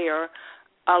saxophone player.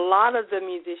 A lot of the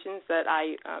musicians that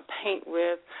I paint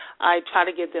with, I try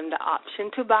to give them the option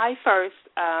to buy first,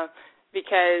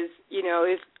 because,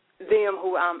 it's them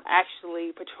who I'm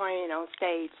actually portraying on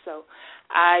stage. So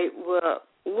I would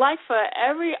like for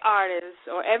every artist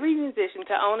or every musician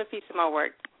to own a piece of my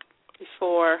work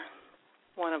before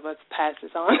one of us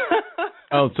passes on.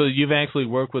 Oh, so you've actually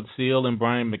worked with Seal and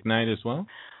Brian McKnight as well?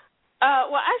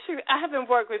 Well, actually, I haven't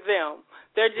worked with them.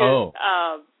 They're just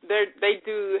they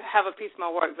do have a piece of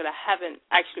my work, but I haven't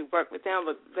actually worked with them.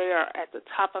 But they are at the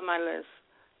top of my list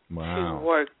to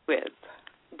work with,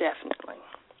 definitely.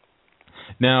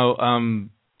 Now,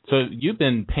 so you've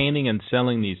been painting and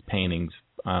selling these paintings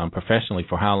professionally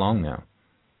for how long now?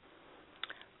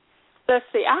 Let's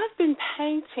see. I've been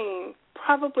painting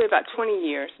probably about 20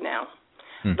 years now,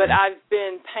 mm-hmm. but I've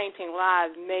been painting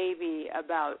live maybe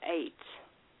about 8.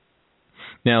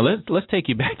 Now, let's take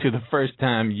you back to the first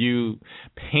time you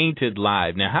painted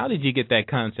live. Now, how did you get that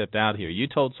concept out here? You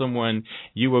told someone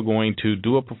you were going to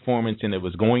do a performance and it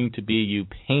was going to be you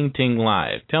painting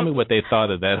live. Tell me what they thought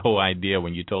of that whole idea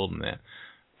when you told them that.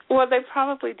 Well, they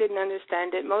probably didn't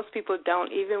understand it. Most people don't.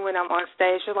 Even when I'm on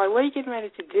stage, they're like, what are you getting ready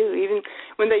to do? Even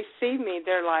when they see me,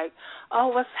 they're like,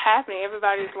 oh, what's happening?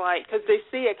 Everybody's like, because they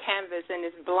see a canvas and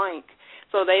it's blank,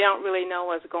 so they don't really know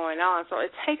what's going on. So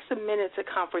it takes a minute to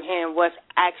comprehend what's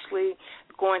actually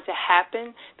going to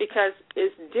happen, because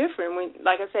it's different. When,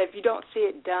 like I said, if you don't see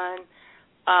it done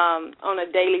on a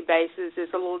daily basis,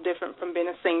 it's a little different from being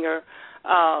a singer.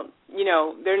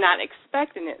 They're not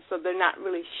expecting it, so they're not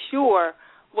really sure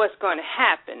what's going to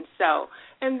happen. So,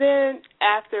 and then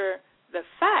after the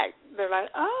fact, they're like,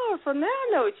 oh, so now I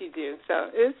know what you do.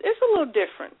 So it's a little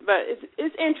different, but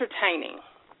it's entertaining.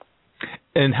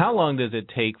 And how long does it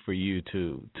take for you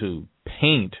to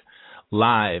paint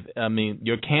live? I mean,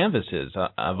 your canvases,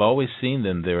 I've always seen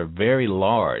them. They're very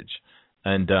large.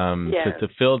 And yes. to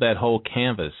fill that whole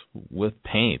canvas with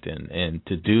paint and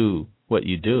to do what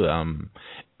you do,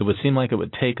 it would seem like it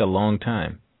would take a long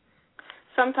time.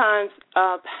 Sometimes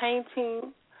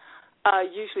painting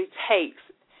usually takes,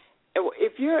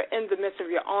 if you're in the midst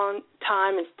of your own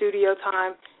time and studio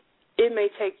time, it may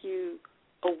take you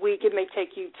a week, it may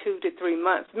take you 2 to 3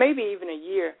 months, maybe even a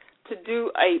year to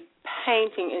do a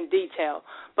painting in detail.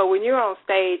 But when you're on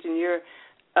stage and you're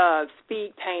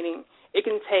speed painting, it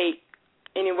can take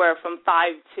anywhere from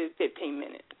 5 to 15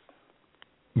 minutes.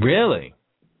 Really?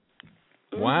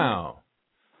 Mm-hmm. Wow.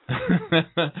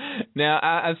 Now,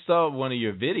 I saw one of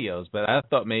your videos, but I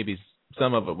thought maybe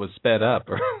some of it was sped up.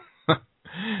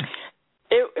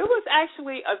 It was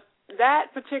actually, that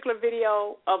particular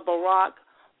video of Barack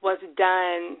was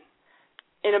done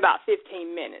in about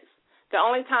 15 minutes. The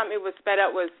only time it was sped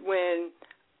up was when,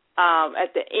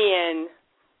 at the end,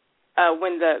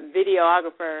 when the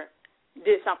videographer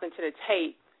did something to the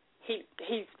tape, he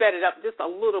sped it up just a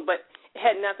little, but it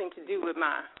had nothing to do with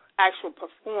my actual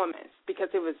performance, because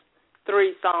it was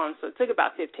 3 songs, so it took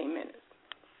about 15 minutes.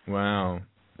 Wow.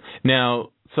 Now,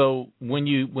 So when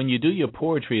you do your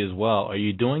poetry as well, are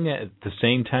you doing it at the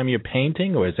same time you're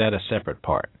painting, or is that a separate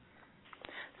part?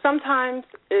 Sometimes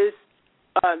it's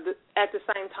at the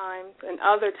same time, and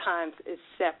other times it's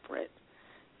separate.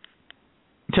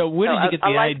 So where did you get the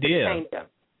like idea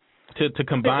to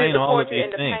combine all of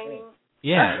these things? Painting.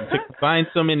 Yeah, to combine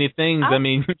so many things. I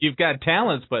mean, you've got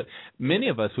talents, but many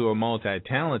of us who are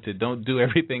multi-talented don't do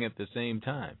everything at the same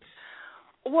time.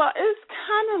 Well, it's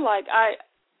kind of like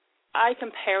I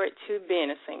compare it to being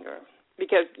a singer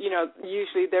because,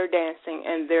 usually they're dancing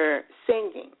and they're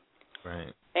singing.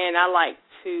 Right. And I like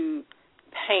to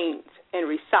paint and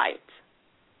recite.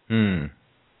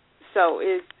 So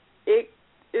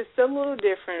it's a little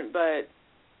different, but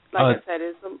like I said,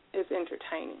 it's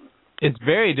entertaining. It's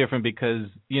very different because,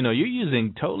 you're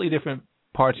using totally different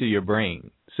parts of your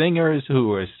brain. Singers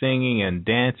who are singing and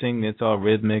dancing, it's all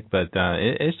rhythmic, but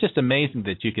it's just amazing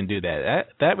that you can do that.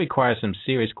 That requires some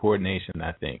serious coordination,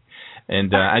 I think.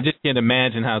 And I just can't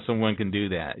imagine how someone can do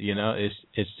that.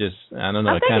 It's just, I don't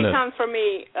know. I think it comes from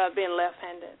me being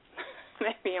left-handed.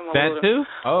 Maybe I'm a little... That too?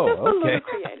 Oh, just okay. a little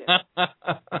creative.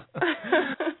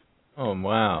 Oh,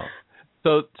 wow.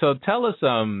 So tell us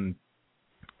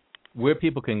where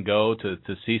people can go to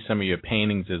see some of your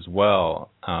paintings as well.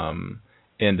 And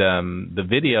the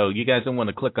video, you guys don't want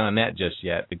to click on that just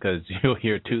yet because you'll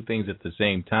hear two things at the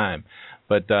same time.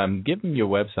 But give them your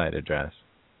website address.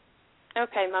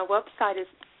 Okay, my website is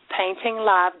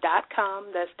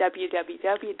paintinglive.com. That's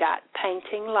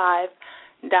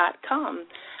www.paintinglive.com.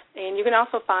 And you can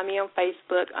also find me on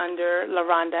Facebook under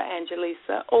LaRhonda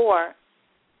Angelisa, or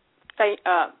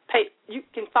you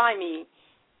can find me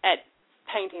at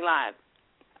Painting Live.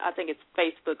 I think it's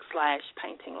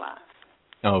Facebook/Painting Live.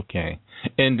 Okay.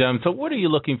 And so what are you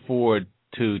looking forward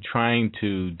to trying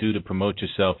to do to promote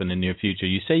yourself in the near future?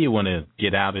 You say you want to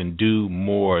get out and do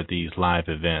more of these live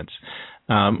events.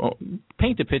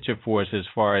 Paint a picture for us as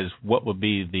far as what would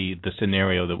be the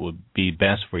scenario that would be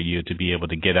best for you to be able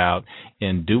to get out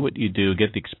and do what you do,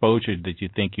 get the exposure that you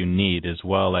think you need, as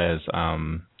well as,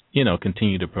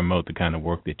 continue to promote the kind of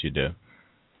work that you do.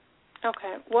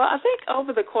 Okay. Well, I think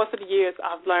over the course of the years,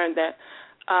 I've learned that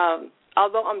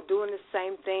although I'm doing the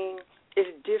same thing, it's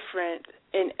different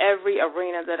in every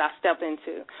arena that I step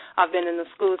into. I've been in the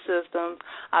school system.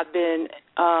 I've been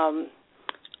on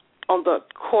the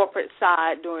corporate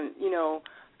side doing,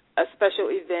 special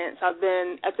events. I've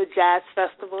been at the jazz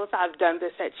festivals. I've done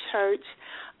this at church.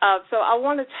 So I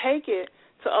want to take it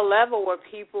to a level where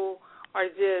people are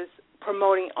just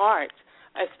promoting art,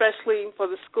 especially for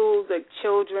the schools, the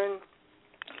children.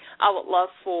 I would love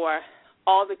for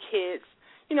all the kids,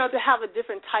 to have a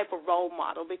different type of role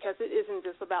model, because it isn't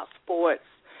just about sports.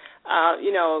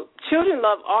 Children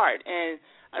love art, and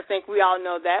I think we all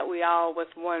know that. We all was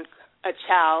once a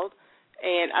child,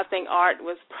 and I think art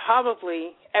was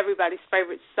probably everybody's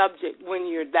favorite subject when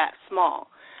you're that small.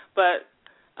 But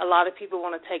a lot of people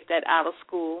want to take that out of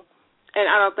school, and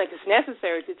I don't think it's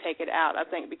necessary to take it out. I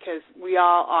think because we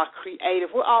all are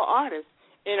creative. We're all artists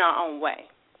in our own way.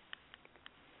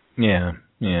 Yeah,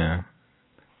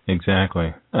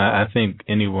 exactly. I think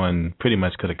anyone pretty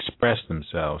much could express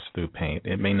themselves through paint.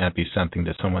 It may not be something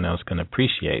that someone else can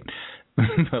appreciate,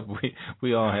 but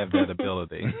we all have that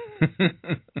ability.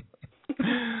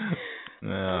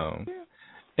 No.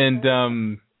 And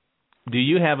do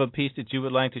you have a piece that you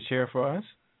would like to share for us?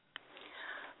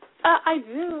 I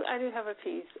do have a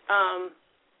piece.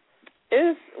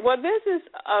 This is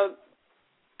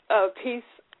a piece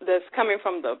that's coming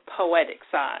from the poetic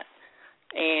side,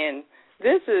 and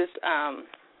this is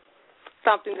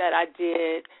something that I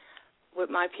did with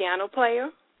my piano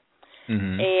player,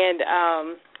 and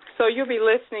so you'll be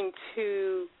listening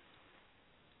to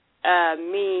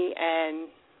me and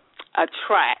a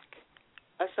track.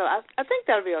 So I think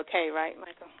that'll be okay, right,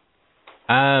 Michael?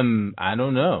 I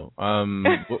don't know.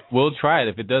 We'll try it.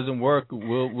 If it doesn't work,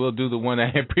 we'll do the one I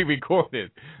had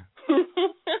pre-recorded.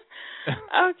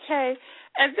 Okay.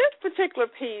 And this particular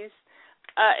piece,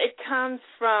 it comes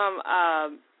from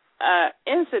an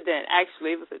incident,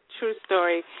 actually. It was a true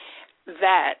story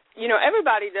that,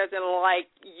 everybody doesn't like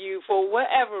you for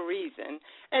whatever reason.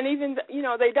 And even,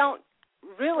 they don't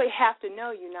really have to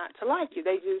know you not to like you.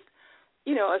 They just,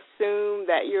 assume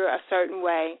that you're a certain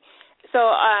way. So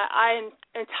I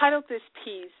entitled this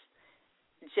piece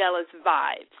Jealous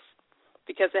Vibes,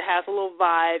 because it has a little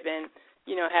vibe and,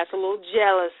 it has a little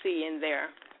jealousy in there.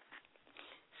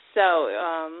 So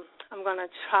I'm going to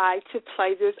try to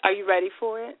play this. Are you ready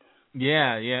for it?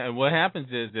 Yeah. And what happens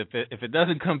is if it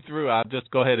doesn't come through, I'll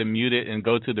just go ahead and mute it and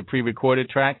go to the pre-recorded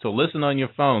track. So listen on your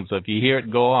phone. So if you hear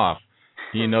it go off,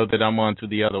 you know that I'm on to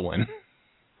the other one.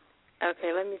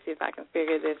 Okay, let me see if I can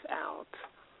figure this out.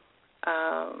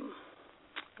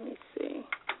 Let me see.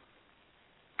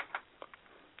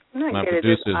 My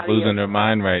producer's losing her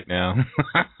mind right now.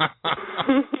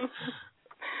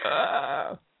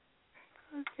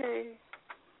 Okay.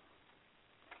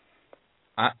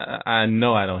 I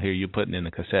know I don't hear you putting in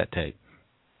the cassette tape.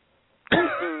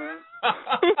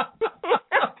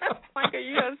 Micah,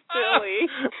 you're silly.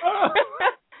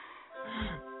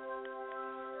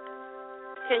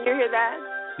 Can you hear that?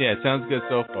 Yeah, it sounds good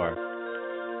so far.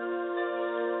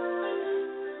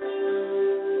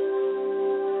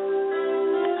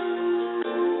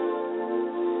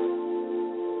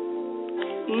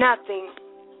 Nothing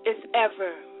is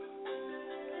ever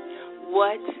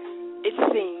what it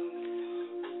seems.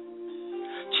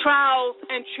 Trials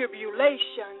and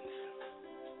tribulations,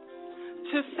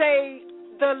 to say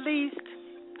the least.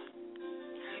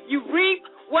 You reap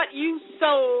what you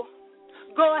sow.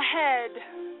 Go ahead,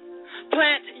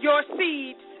 plant your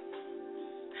seeds.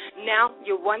 Now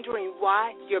you're wondering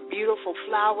why your beautiful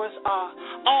flowers are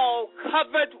all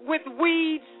covered with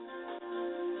weeds.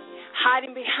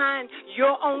 Hiding behind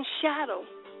your own shadow.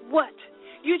 What?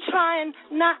 You trying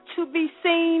not to be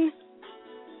seen?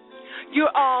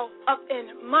 You're all up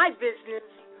in my business,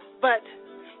 but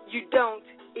you don't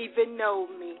even know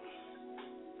me.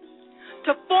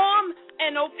 To form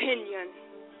an opinion,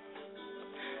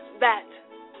 that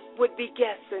would be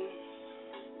guessing.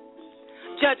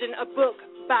 Judging a book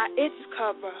by its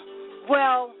cover,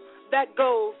 well, that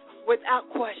goes without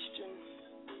question.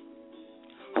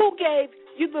 Who gave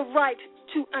you the right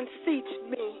to unseat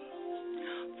me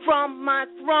from my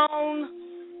throne?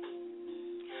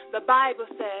 The Bible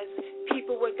says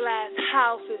people with glass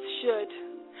houses should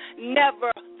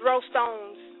never throw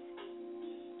stones.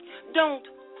 Don't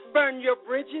burn your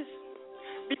bridges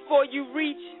before you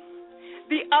reach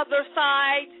the other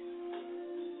side.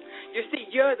 You see,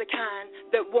 you're the kind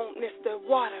that won't miss the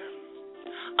water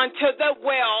until the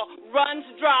well runs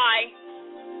dry.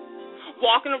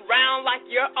 Walking around like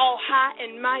you're all high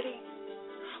and mighty,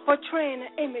 portraying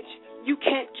an image you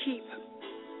can't keep.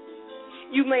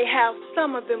 You may have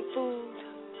some of them food,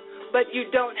 but you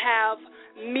don't have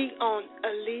meat on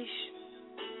a leash.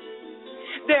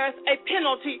 There's a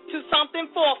penalty to something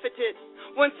forfeited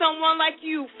when someone like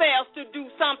you fails to do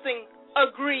something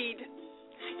agreed.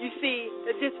 You see,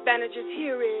 the disadvantages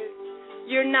here is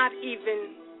you're not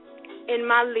even in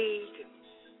my league.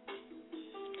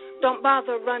 Don't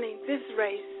bother running this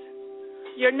race.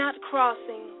 You're not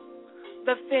crossing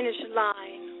the finish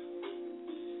line.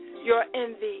 Your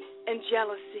envy and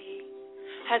jealousy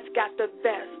has got the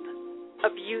best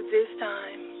of you this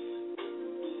time.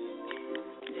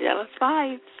 Jealous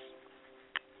vibes.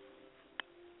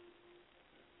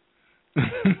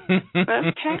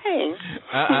 Okay.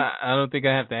 I don't think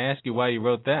I have to ask you why you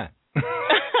wrote that. I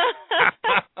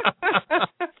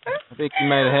think you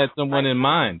might have had someone in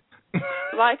mind.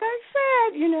 Like I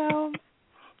said,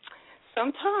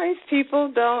 sometimes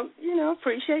people don't,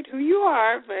 appreciate who you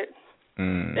are, but,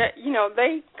 that,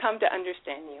 they come to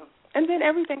understand you. And then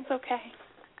everything's okay.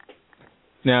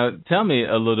 Now, tell me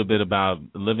a little bit about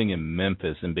living in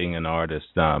Memphis and being an artist.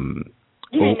 You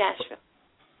mean Nashville?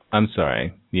 I'm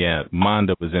sorry. Yeah,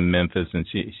 Monda was in Memphis, and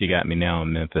she got me now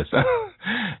in Memphis.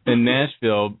 In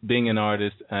Nashville, being an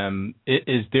artist,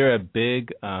 is there a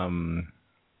big,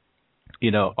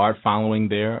 art following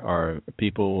there? Are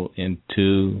people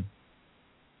into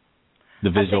the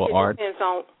visual art? It depends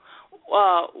on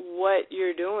what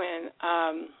you're doing.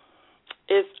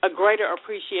 It's a greater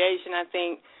appreciation, I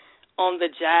think, on the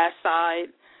jazz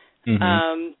side.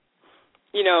 Mm-hmm.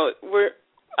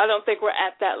 I don't think we're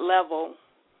at that level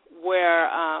where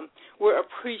we're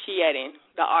appreciating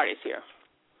the artists here.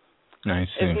 I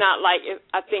see. It's not like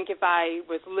I think if I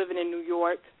was living in New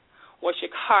York or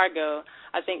Chicago,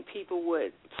 I think people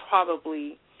would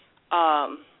probably,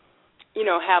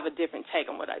 have a different take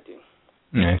on what I do.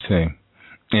 I see.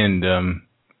 And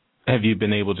have you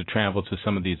been able to travel to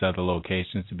some of these other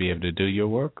locations to be able to do your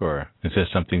work, or is this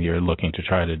something you're looking to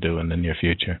try to do in the near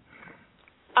future?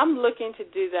 I'm looking to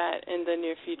do that in the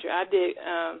near future. I did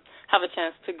have a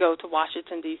chance to go to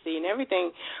Washington, D.C., and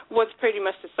everything was pretty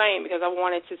much the same because I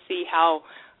wanted to see how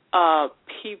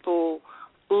people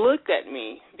looked at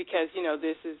me because,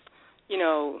 this is,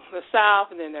 the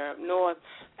South and then they're up north,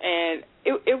 and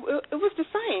it was the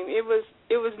same. It was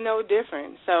no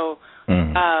different. So,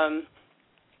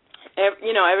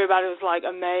 everybody was, like,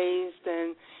 amazed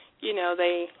and,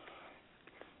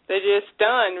 they're just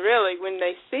stunned, really, when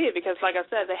they see it because, like I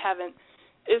said,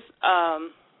 it's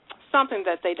something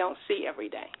that they don't see every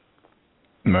day.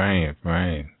 Right.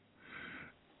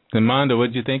 And Monda, what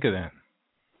did you think of that?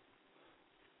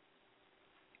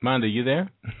 Monda, you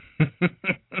there?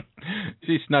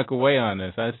 She snuck away on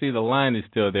us. I see the line is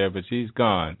still there, but she's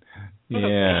gone.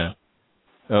 Yeah.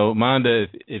 So, Monda,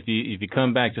 if you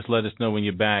come back, just let us know when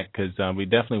you're back, because we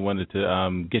definitely wanted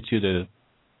to get you to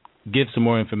give some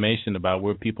more information about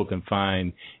where people can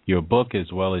find your book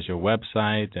as well as your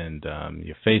website and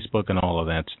your Facebook and all of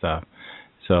that stuff.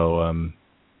 So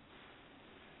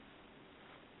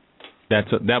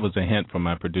that was a hint from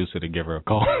my producer to give her a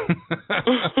call.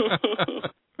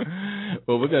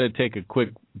 Well, we're going to take a quick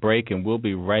break, and we'll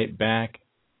be right back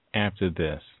after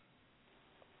this.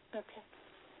 Okay.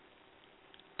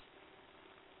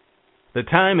 The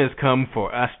time has come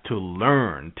for us to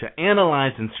learn, to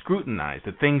analyze and scrutinize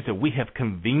the things that we have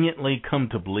conveniently come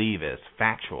to believe as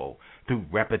factual through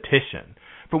repetition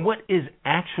for what is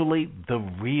actually the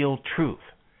real truth.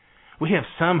 We have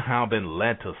somehow been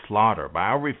led to slaughter by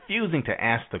our refusing to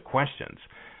ask the questions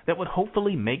that would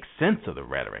hopefully make sense of the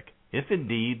rhetoric, if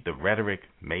indeed the rhetoric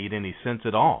made any sense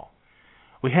at all.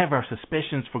 We have our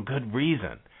suspicions for good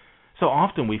reason. So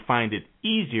often we find it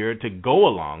easier to go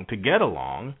along to get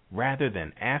along rather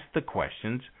than ask the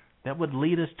questions that would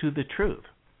lead us to the truth.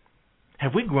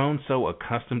 Have we grown so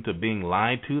accustomed to being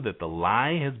lied to that the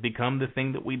lie has become the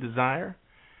thing that we desire?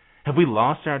 Have we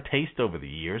lost our taste over the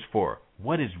years for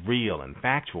what is real and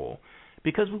factual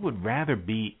because we would rather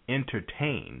be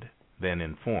entertained than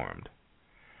informed?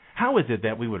 How is it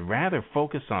that we would rather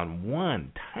focus on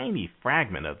one tiny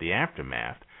fragment of the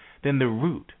aftermath than the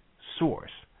root,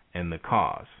 source, and the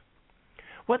cause?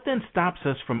 What then stops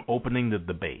us from opening the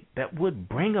debate that would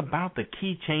bring about the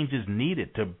key changes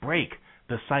needed to break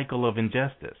the cycle of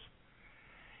injustice?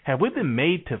 Have we been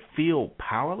made to feel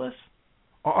powerless,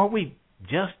 or are we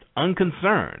just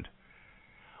unconcerned?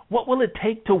 What will it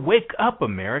take to wake up,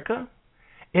 America?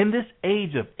 In this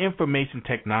age of information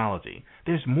technology,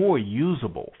 there's more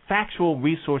usable, factual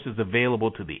resources available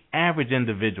to the average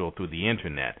individual through the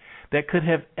Internet that could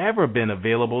have ever been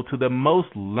available to the most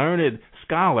learned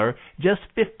scholar just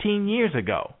 15 years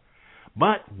ago.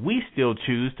 But we still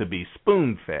choose to be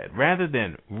spoon-fed rather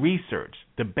than research,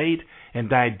 debate, and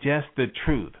digest the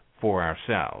truth for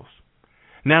ourselves.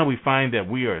 Now we find that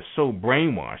we are so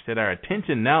brainwashed that our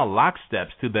attention now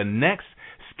locksteps to the next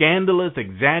scandalous,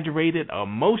 exaggerated,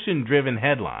 emotion-driven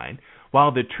headline,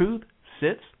 while the truth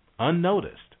sits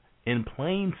unnoticed, in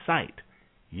plain sight,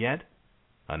 yet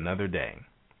another day.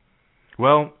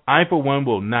 Well, I, for one,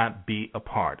 will not be a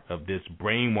part of this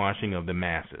brainwashing of the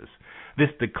masses, this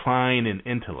decline in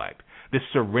intellect, this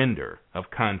surrender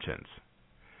of conscience.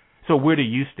 So where do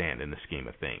you stand in the scheme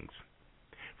of things?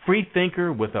 Free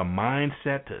thinker with a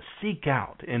mindset to seek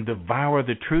out and devour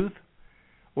the truth,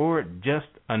 or just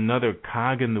another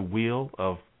cog in the wheel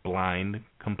of blind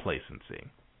complacency?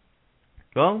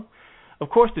 Well, of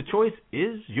course, the choice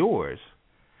is yours.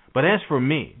 But as for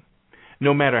me,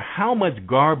 no matter how much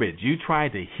garbage you try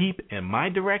to heap in my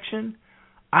direction,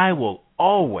 I will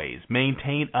always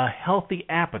maintain a healthy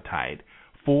appetite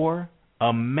for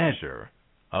a measure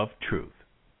of truth.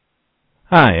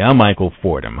 Hi, I'm Michael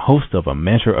Fordham, host of A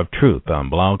Measure of Truth on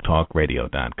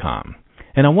blogtalkradio.com.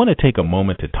 And I want to take a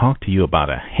moment to talk to you about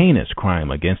a heinous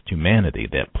crime against humanity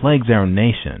that plagues our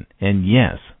nation, and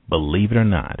yes, believe it or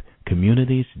not,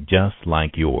 communities just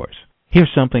like yours.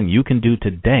 Here's something you can do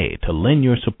today to lend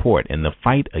your support in the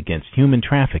fight against human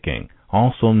trafficking,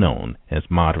 also known as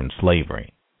modern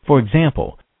slavery. For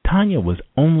example, Tanya was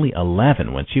only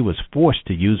 11 when she was forced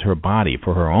to use her body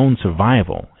for her own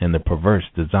survival and the perverse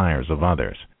desires of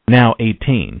others. Now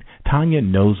 18, Tanya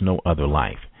knows no other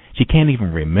life. She can't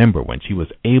even remember when she was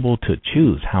able to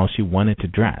choose how she wanted to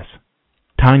dress.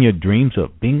 Tanya dreams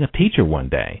of being a teacher one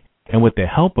day, and with the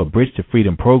help of Bridge to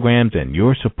Freedom programs and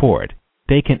your support,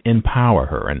 they can empower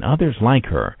her and others like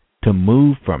her to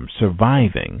move from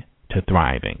surviving to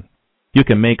thriving. You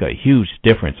can make a huge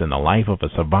difference in the life of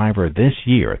a survivor this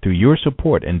year through your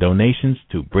support and donations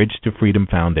to Bridge to Freedom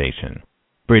Foundation.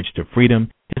 Bridge to Freedom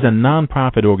is a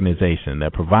nonprofit organization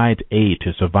that provides aid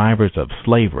to survivors of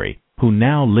slavery who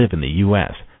now live in the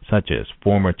U.S., such as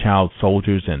former child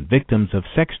soldiers and victims of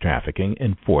sex trafficking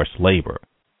and forced labor.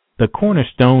 The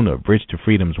cornerstone of Bridge to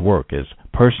Freedom's work is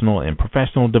personal and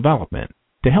professional development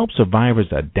to help survivors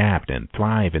adapt and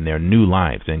thrive in their new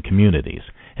lives and communities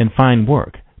and find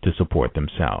work to support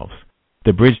themselves.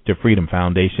 The Bridge to Freedom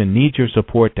Foundation needs your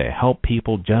support to help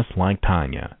people just like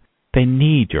Tanya. They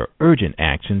need your urgent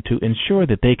action to ensure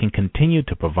that they can continue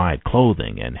to provide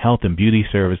clothing and health and beauty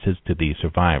services to these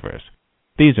survivors.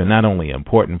 These are not only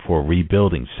important for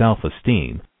rebuilding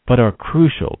self-esteem, but are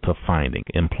crucial to finding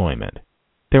employment.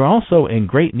 They're also in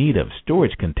great need of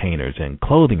storage containers and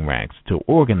clothing racks to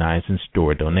organize and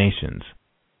store donations.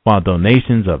 While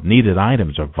donations of needed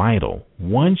items are vital,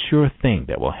 one sure thing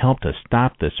that will help to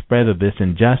stop the spread of this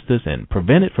injustice and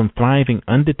prevent it from thriving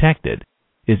undetected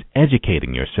is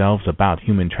educating yourselves about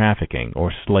human trafficking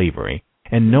or slavery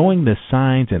and knowing the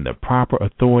signs and the proper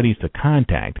authorities to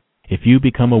contact if you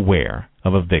become aware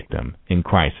of a victim in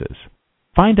crisis.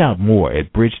 Find out more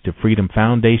at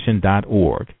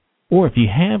bridgetofreedomfoundation.org, or if you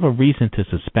have a reason to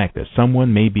suspect that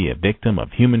someone may be a victim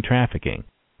of human trafficking,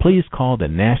 please call the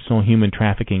National Human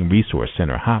Trafficking Resource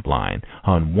Center hotline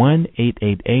on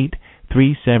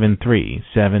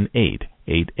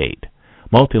 1-888-373-7888.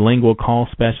 Multilingual call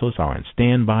specialists are on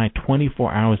standby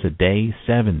 24 hours a day,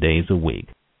 7 days a week.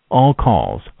 All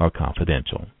calls are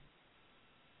confidential.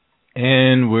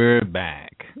 And we're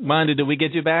back. Monda, did we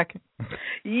get you back?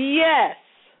 Yes.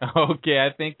 Okay,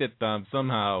 I think that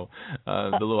somehow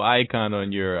the little icon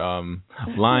on your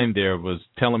line there was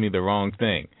telling me the wrong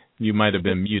thing. You might have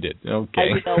been muted. Okay.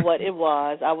 You know what it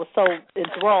was? I was so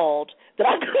enthralled that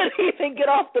I couldn't even get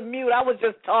off the mute. I was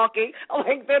just talking. I'm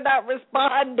like, they're not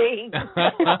responding. Oh,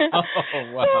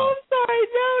 wow. No, I'm sorry.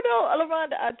 No,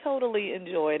 LaRhonda, I totally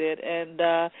enjoyed it. And,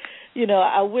 I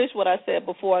wish what I said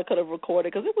before I could have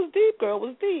recorded because it was deep, girl. It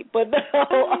was deep. But no,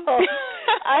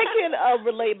 I can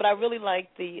relate. But I really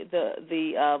liked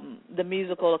the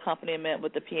musical accompaniment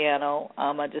with the piano.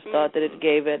 I just thought that it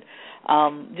gave it,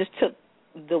 just took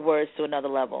the words to another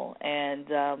level. And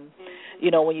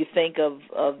when you think of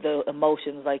the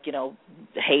emotions like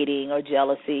hating or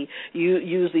jealousy, you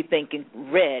usually think in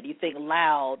red, you think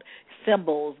loud,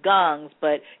 cymbals, gongs,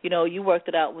 but you worked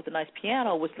it out with a nice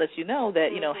piano, which lets you know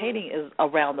that hating is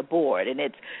around the board, and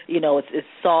it's it's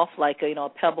soft like a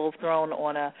pebble thrown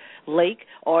on a lake,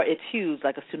 or it's huge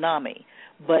like a tsunami.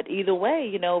 But either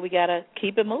way, we gotta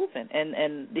keep it moving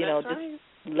and just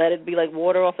let it be like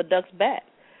water off a duck's back.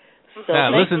 So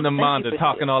listen to Monda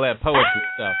talking all that poetry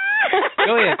stuff.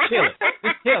 Go ahead, kill it.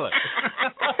 Just kill it.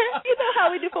 You know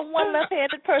how we do from one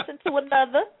left-handed person to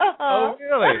another. Oh,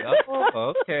 really?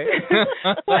 Oh, okay.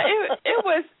 Well, it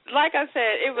was, like I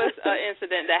said, it was an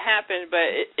incident that happened, but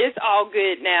it's all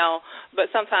good now. But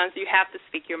sometimes you have to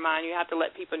speak your mind. You have to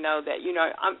let people know that, you're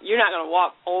not going to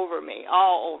walk over me,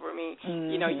 all over me.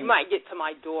 Mm-hmm. You might get to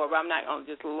my door, but I'm not going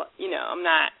to just, I'm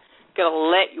not going to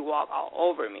let you walk all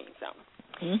over me. So.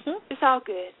 Mm-hmm. It's all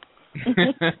good.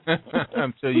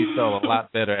 I'm sure you felt a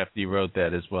lot better after you wrote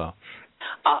that as well.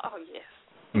 Oh, yes.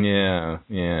 Yeah.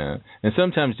 And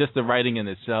sometimes just the writing in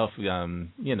itself,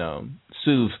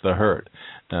 soothes the hurt.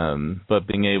 But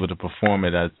being able to perform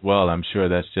it as well, I'm sure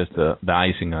that's just the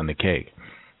icing on the cake.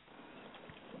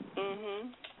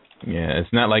 Mhm. Yeah,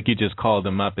 it's not like you just called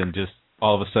them up and just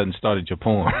all of a sudden started your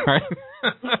poem, right?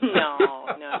 No.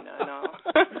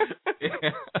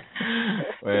 Yeah.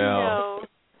 Well,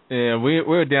 yeah,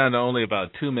 we're down to only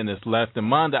about 2 minutes left.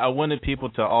 And Monda, I wanted people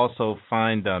to also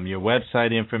find your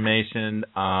website information.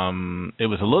 It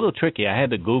was a little tricky. I had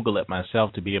to Google it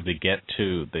myself to be able to get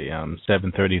to the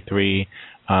 733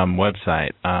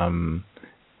 website.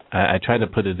 I tried to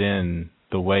put it in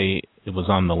the way it was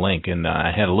on the link, and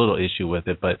I had a little issue with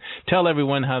it. But tell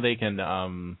everyone how they can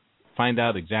find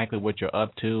out exactly what you're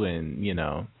up to and,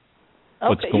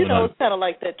 what's going on. It's kind of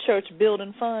like that church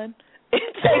building fund.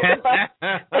 So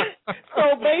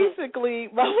basically,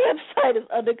 my website is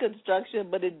under construction,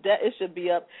 but it should be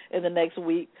up in the next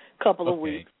couple of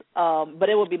weeks. But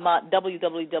it will be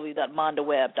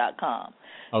www.mondawebb.com.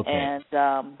 Okay. And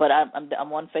but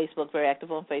I'm on Facebook, very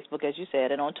active on Facebook, as you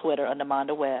said, and on Twitter under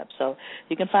Monda Webb. So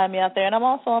you can find me out there, and I'm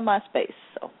also on MySpace.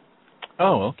 So.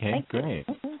 Oh, okay, great.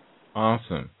 Mm-hmm.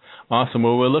 Awesome. Well,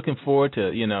 we're looking forward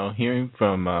to, hearing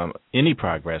from any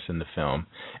progress in the film.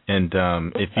 And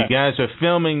if you guys are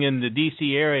filming in the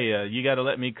D.C. area, you got to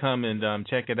let me come and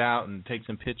check it out and take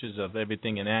some pictures of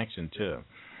everything in action, too.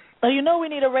 Well, we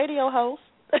need a radio host.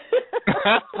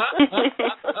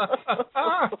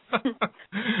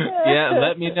 Yeah,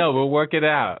 let me know. We'll work it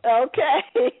out. Okay.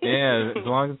 Yeah, as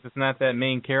long as it's not that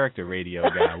main character radio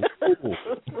guy. No,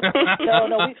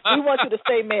 we want you to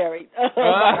stay married.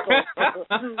 Okay.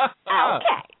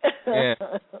 Yeah,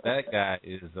 that guy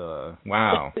is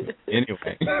wow.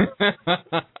 Anyway.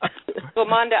 Well,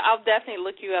 Monda, I'll definitely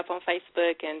look you up on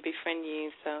Facebook and befriend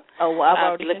you. So. Oh, well, I've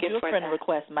already sent you a friend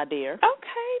request, my dear.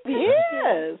 Okay.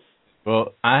 Yes.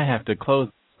 Well, I have to close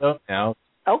the show now.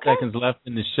 Okay. Seconds left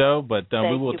in the show, but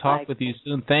we will talk with you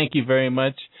soon. Thank you very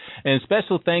much. And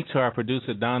special thanks to our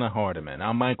producer, Donna Hardiman.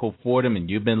 I'm Michael Fordham, and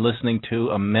you've been listening to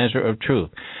A Measure of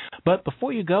Truth. But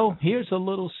before you go, here's a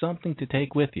little something to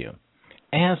take with you.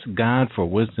 Ask God for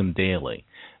wisdom daily,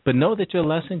 but know that your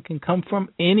lesson can come from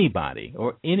anybody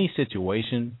or any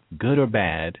situation, good or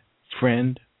bad,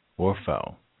 friend or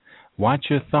foe.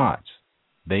 Watch your thoughts.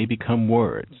 they become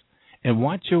words. And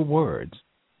watch your words,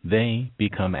 they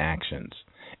become actions.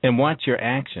 And watch your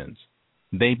actions,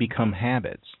 they become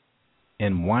habits.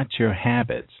 And watch your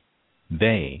habits,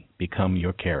 they become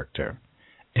your character.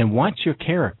 And watch your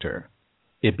character,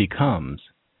 it becomes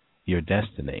your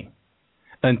destiny.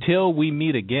 Until we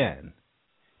meet again,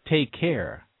 take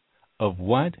care of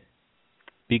what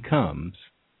becomes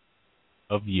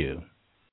of you.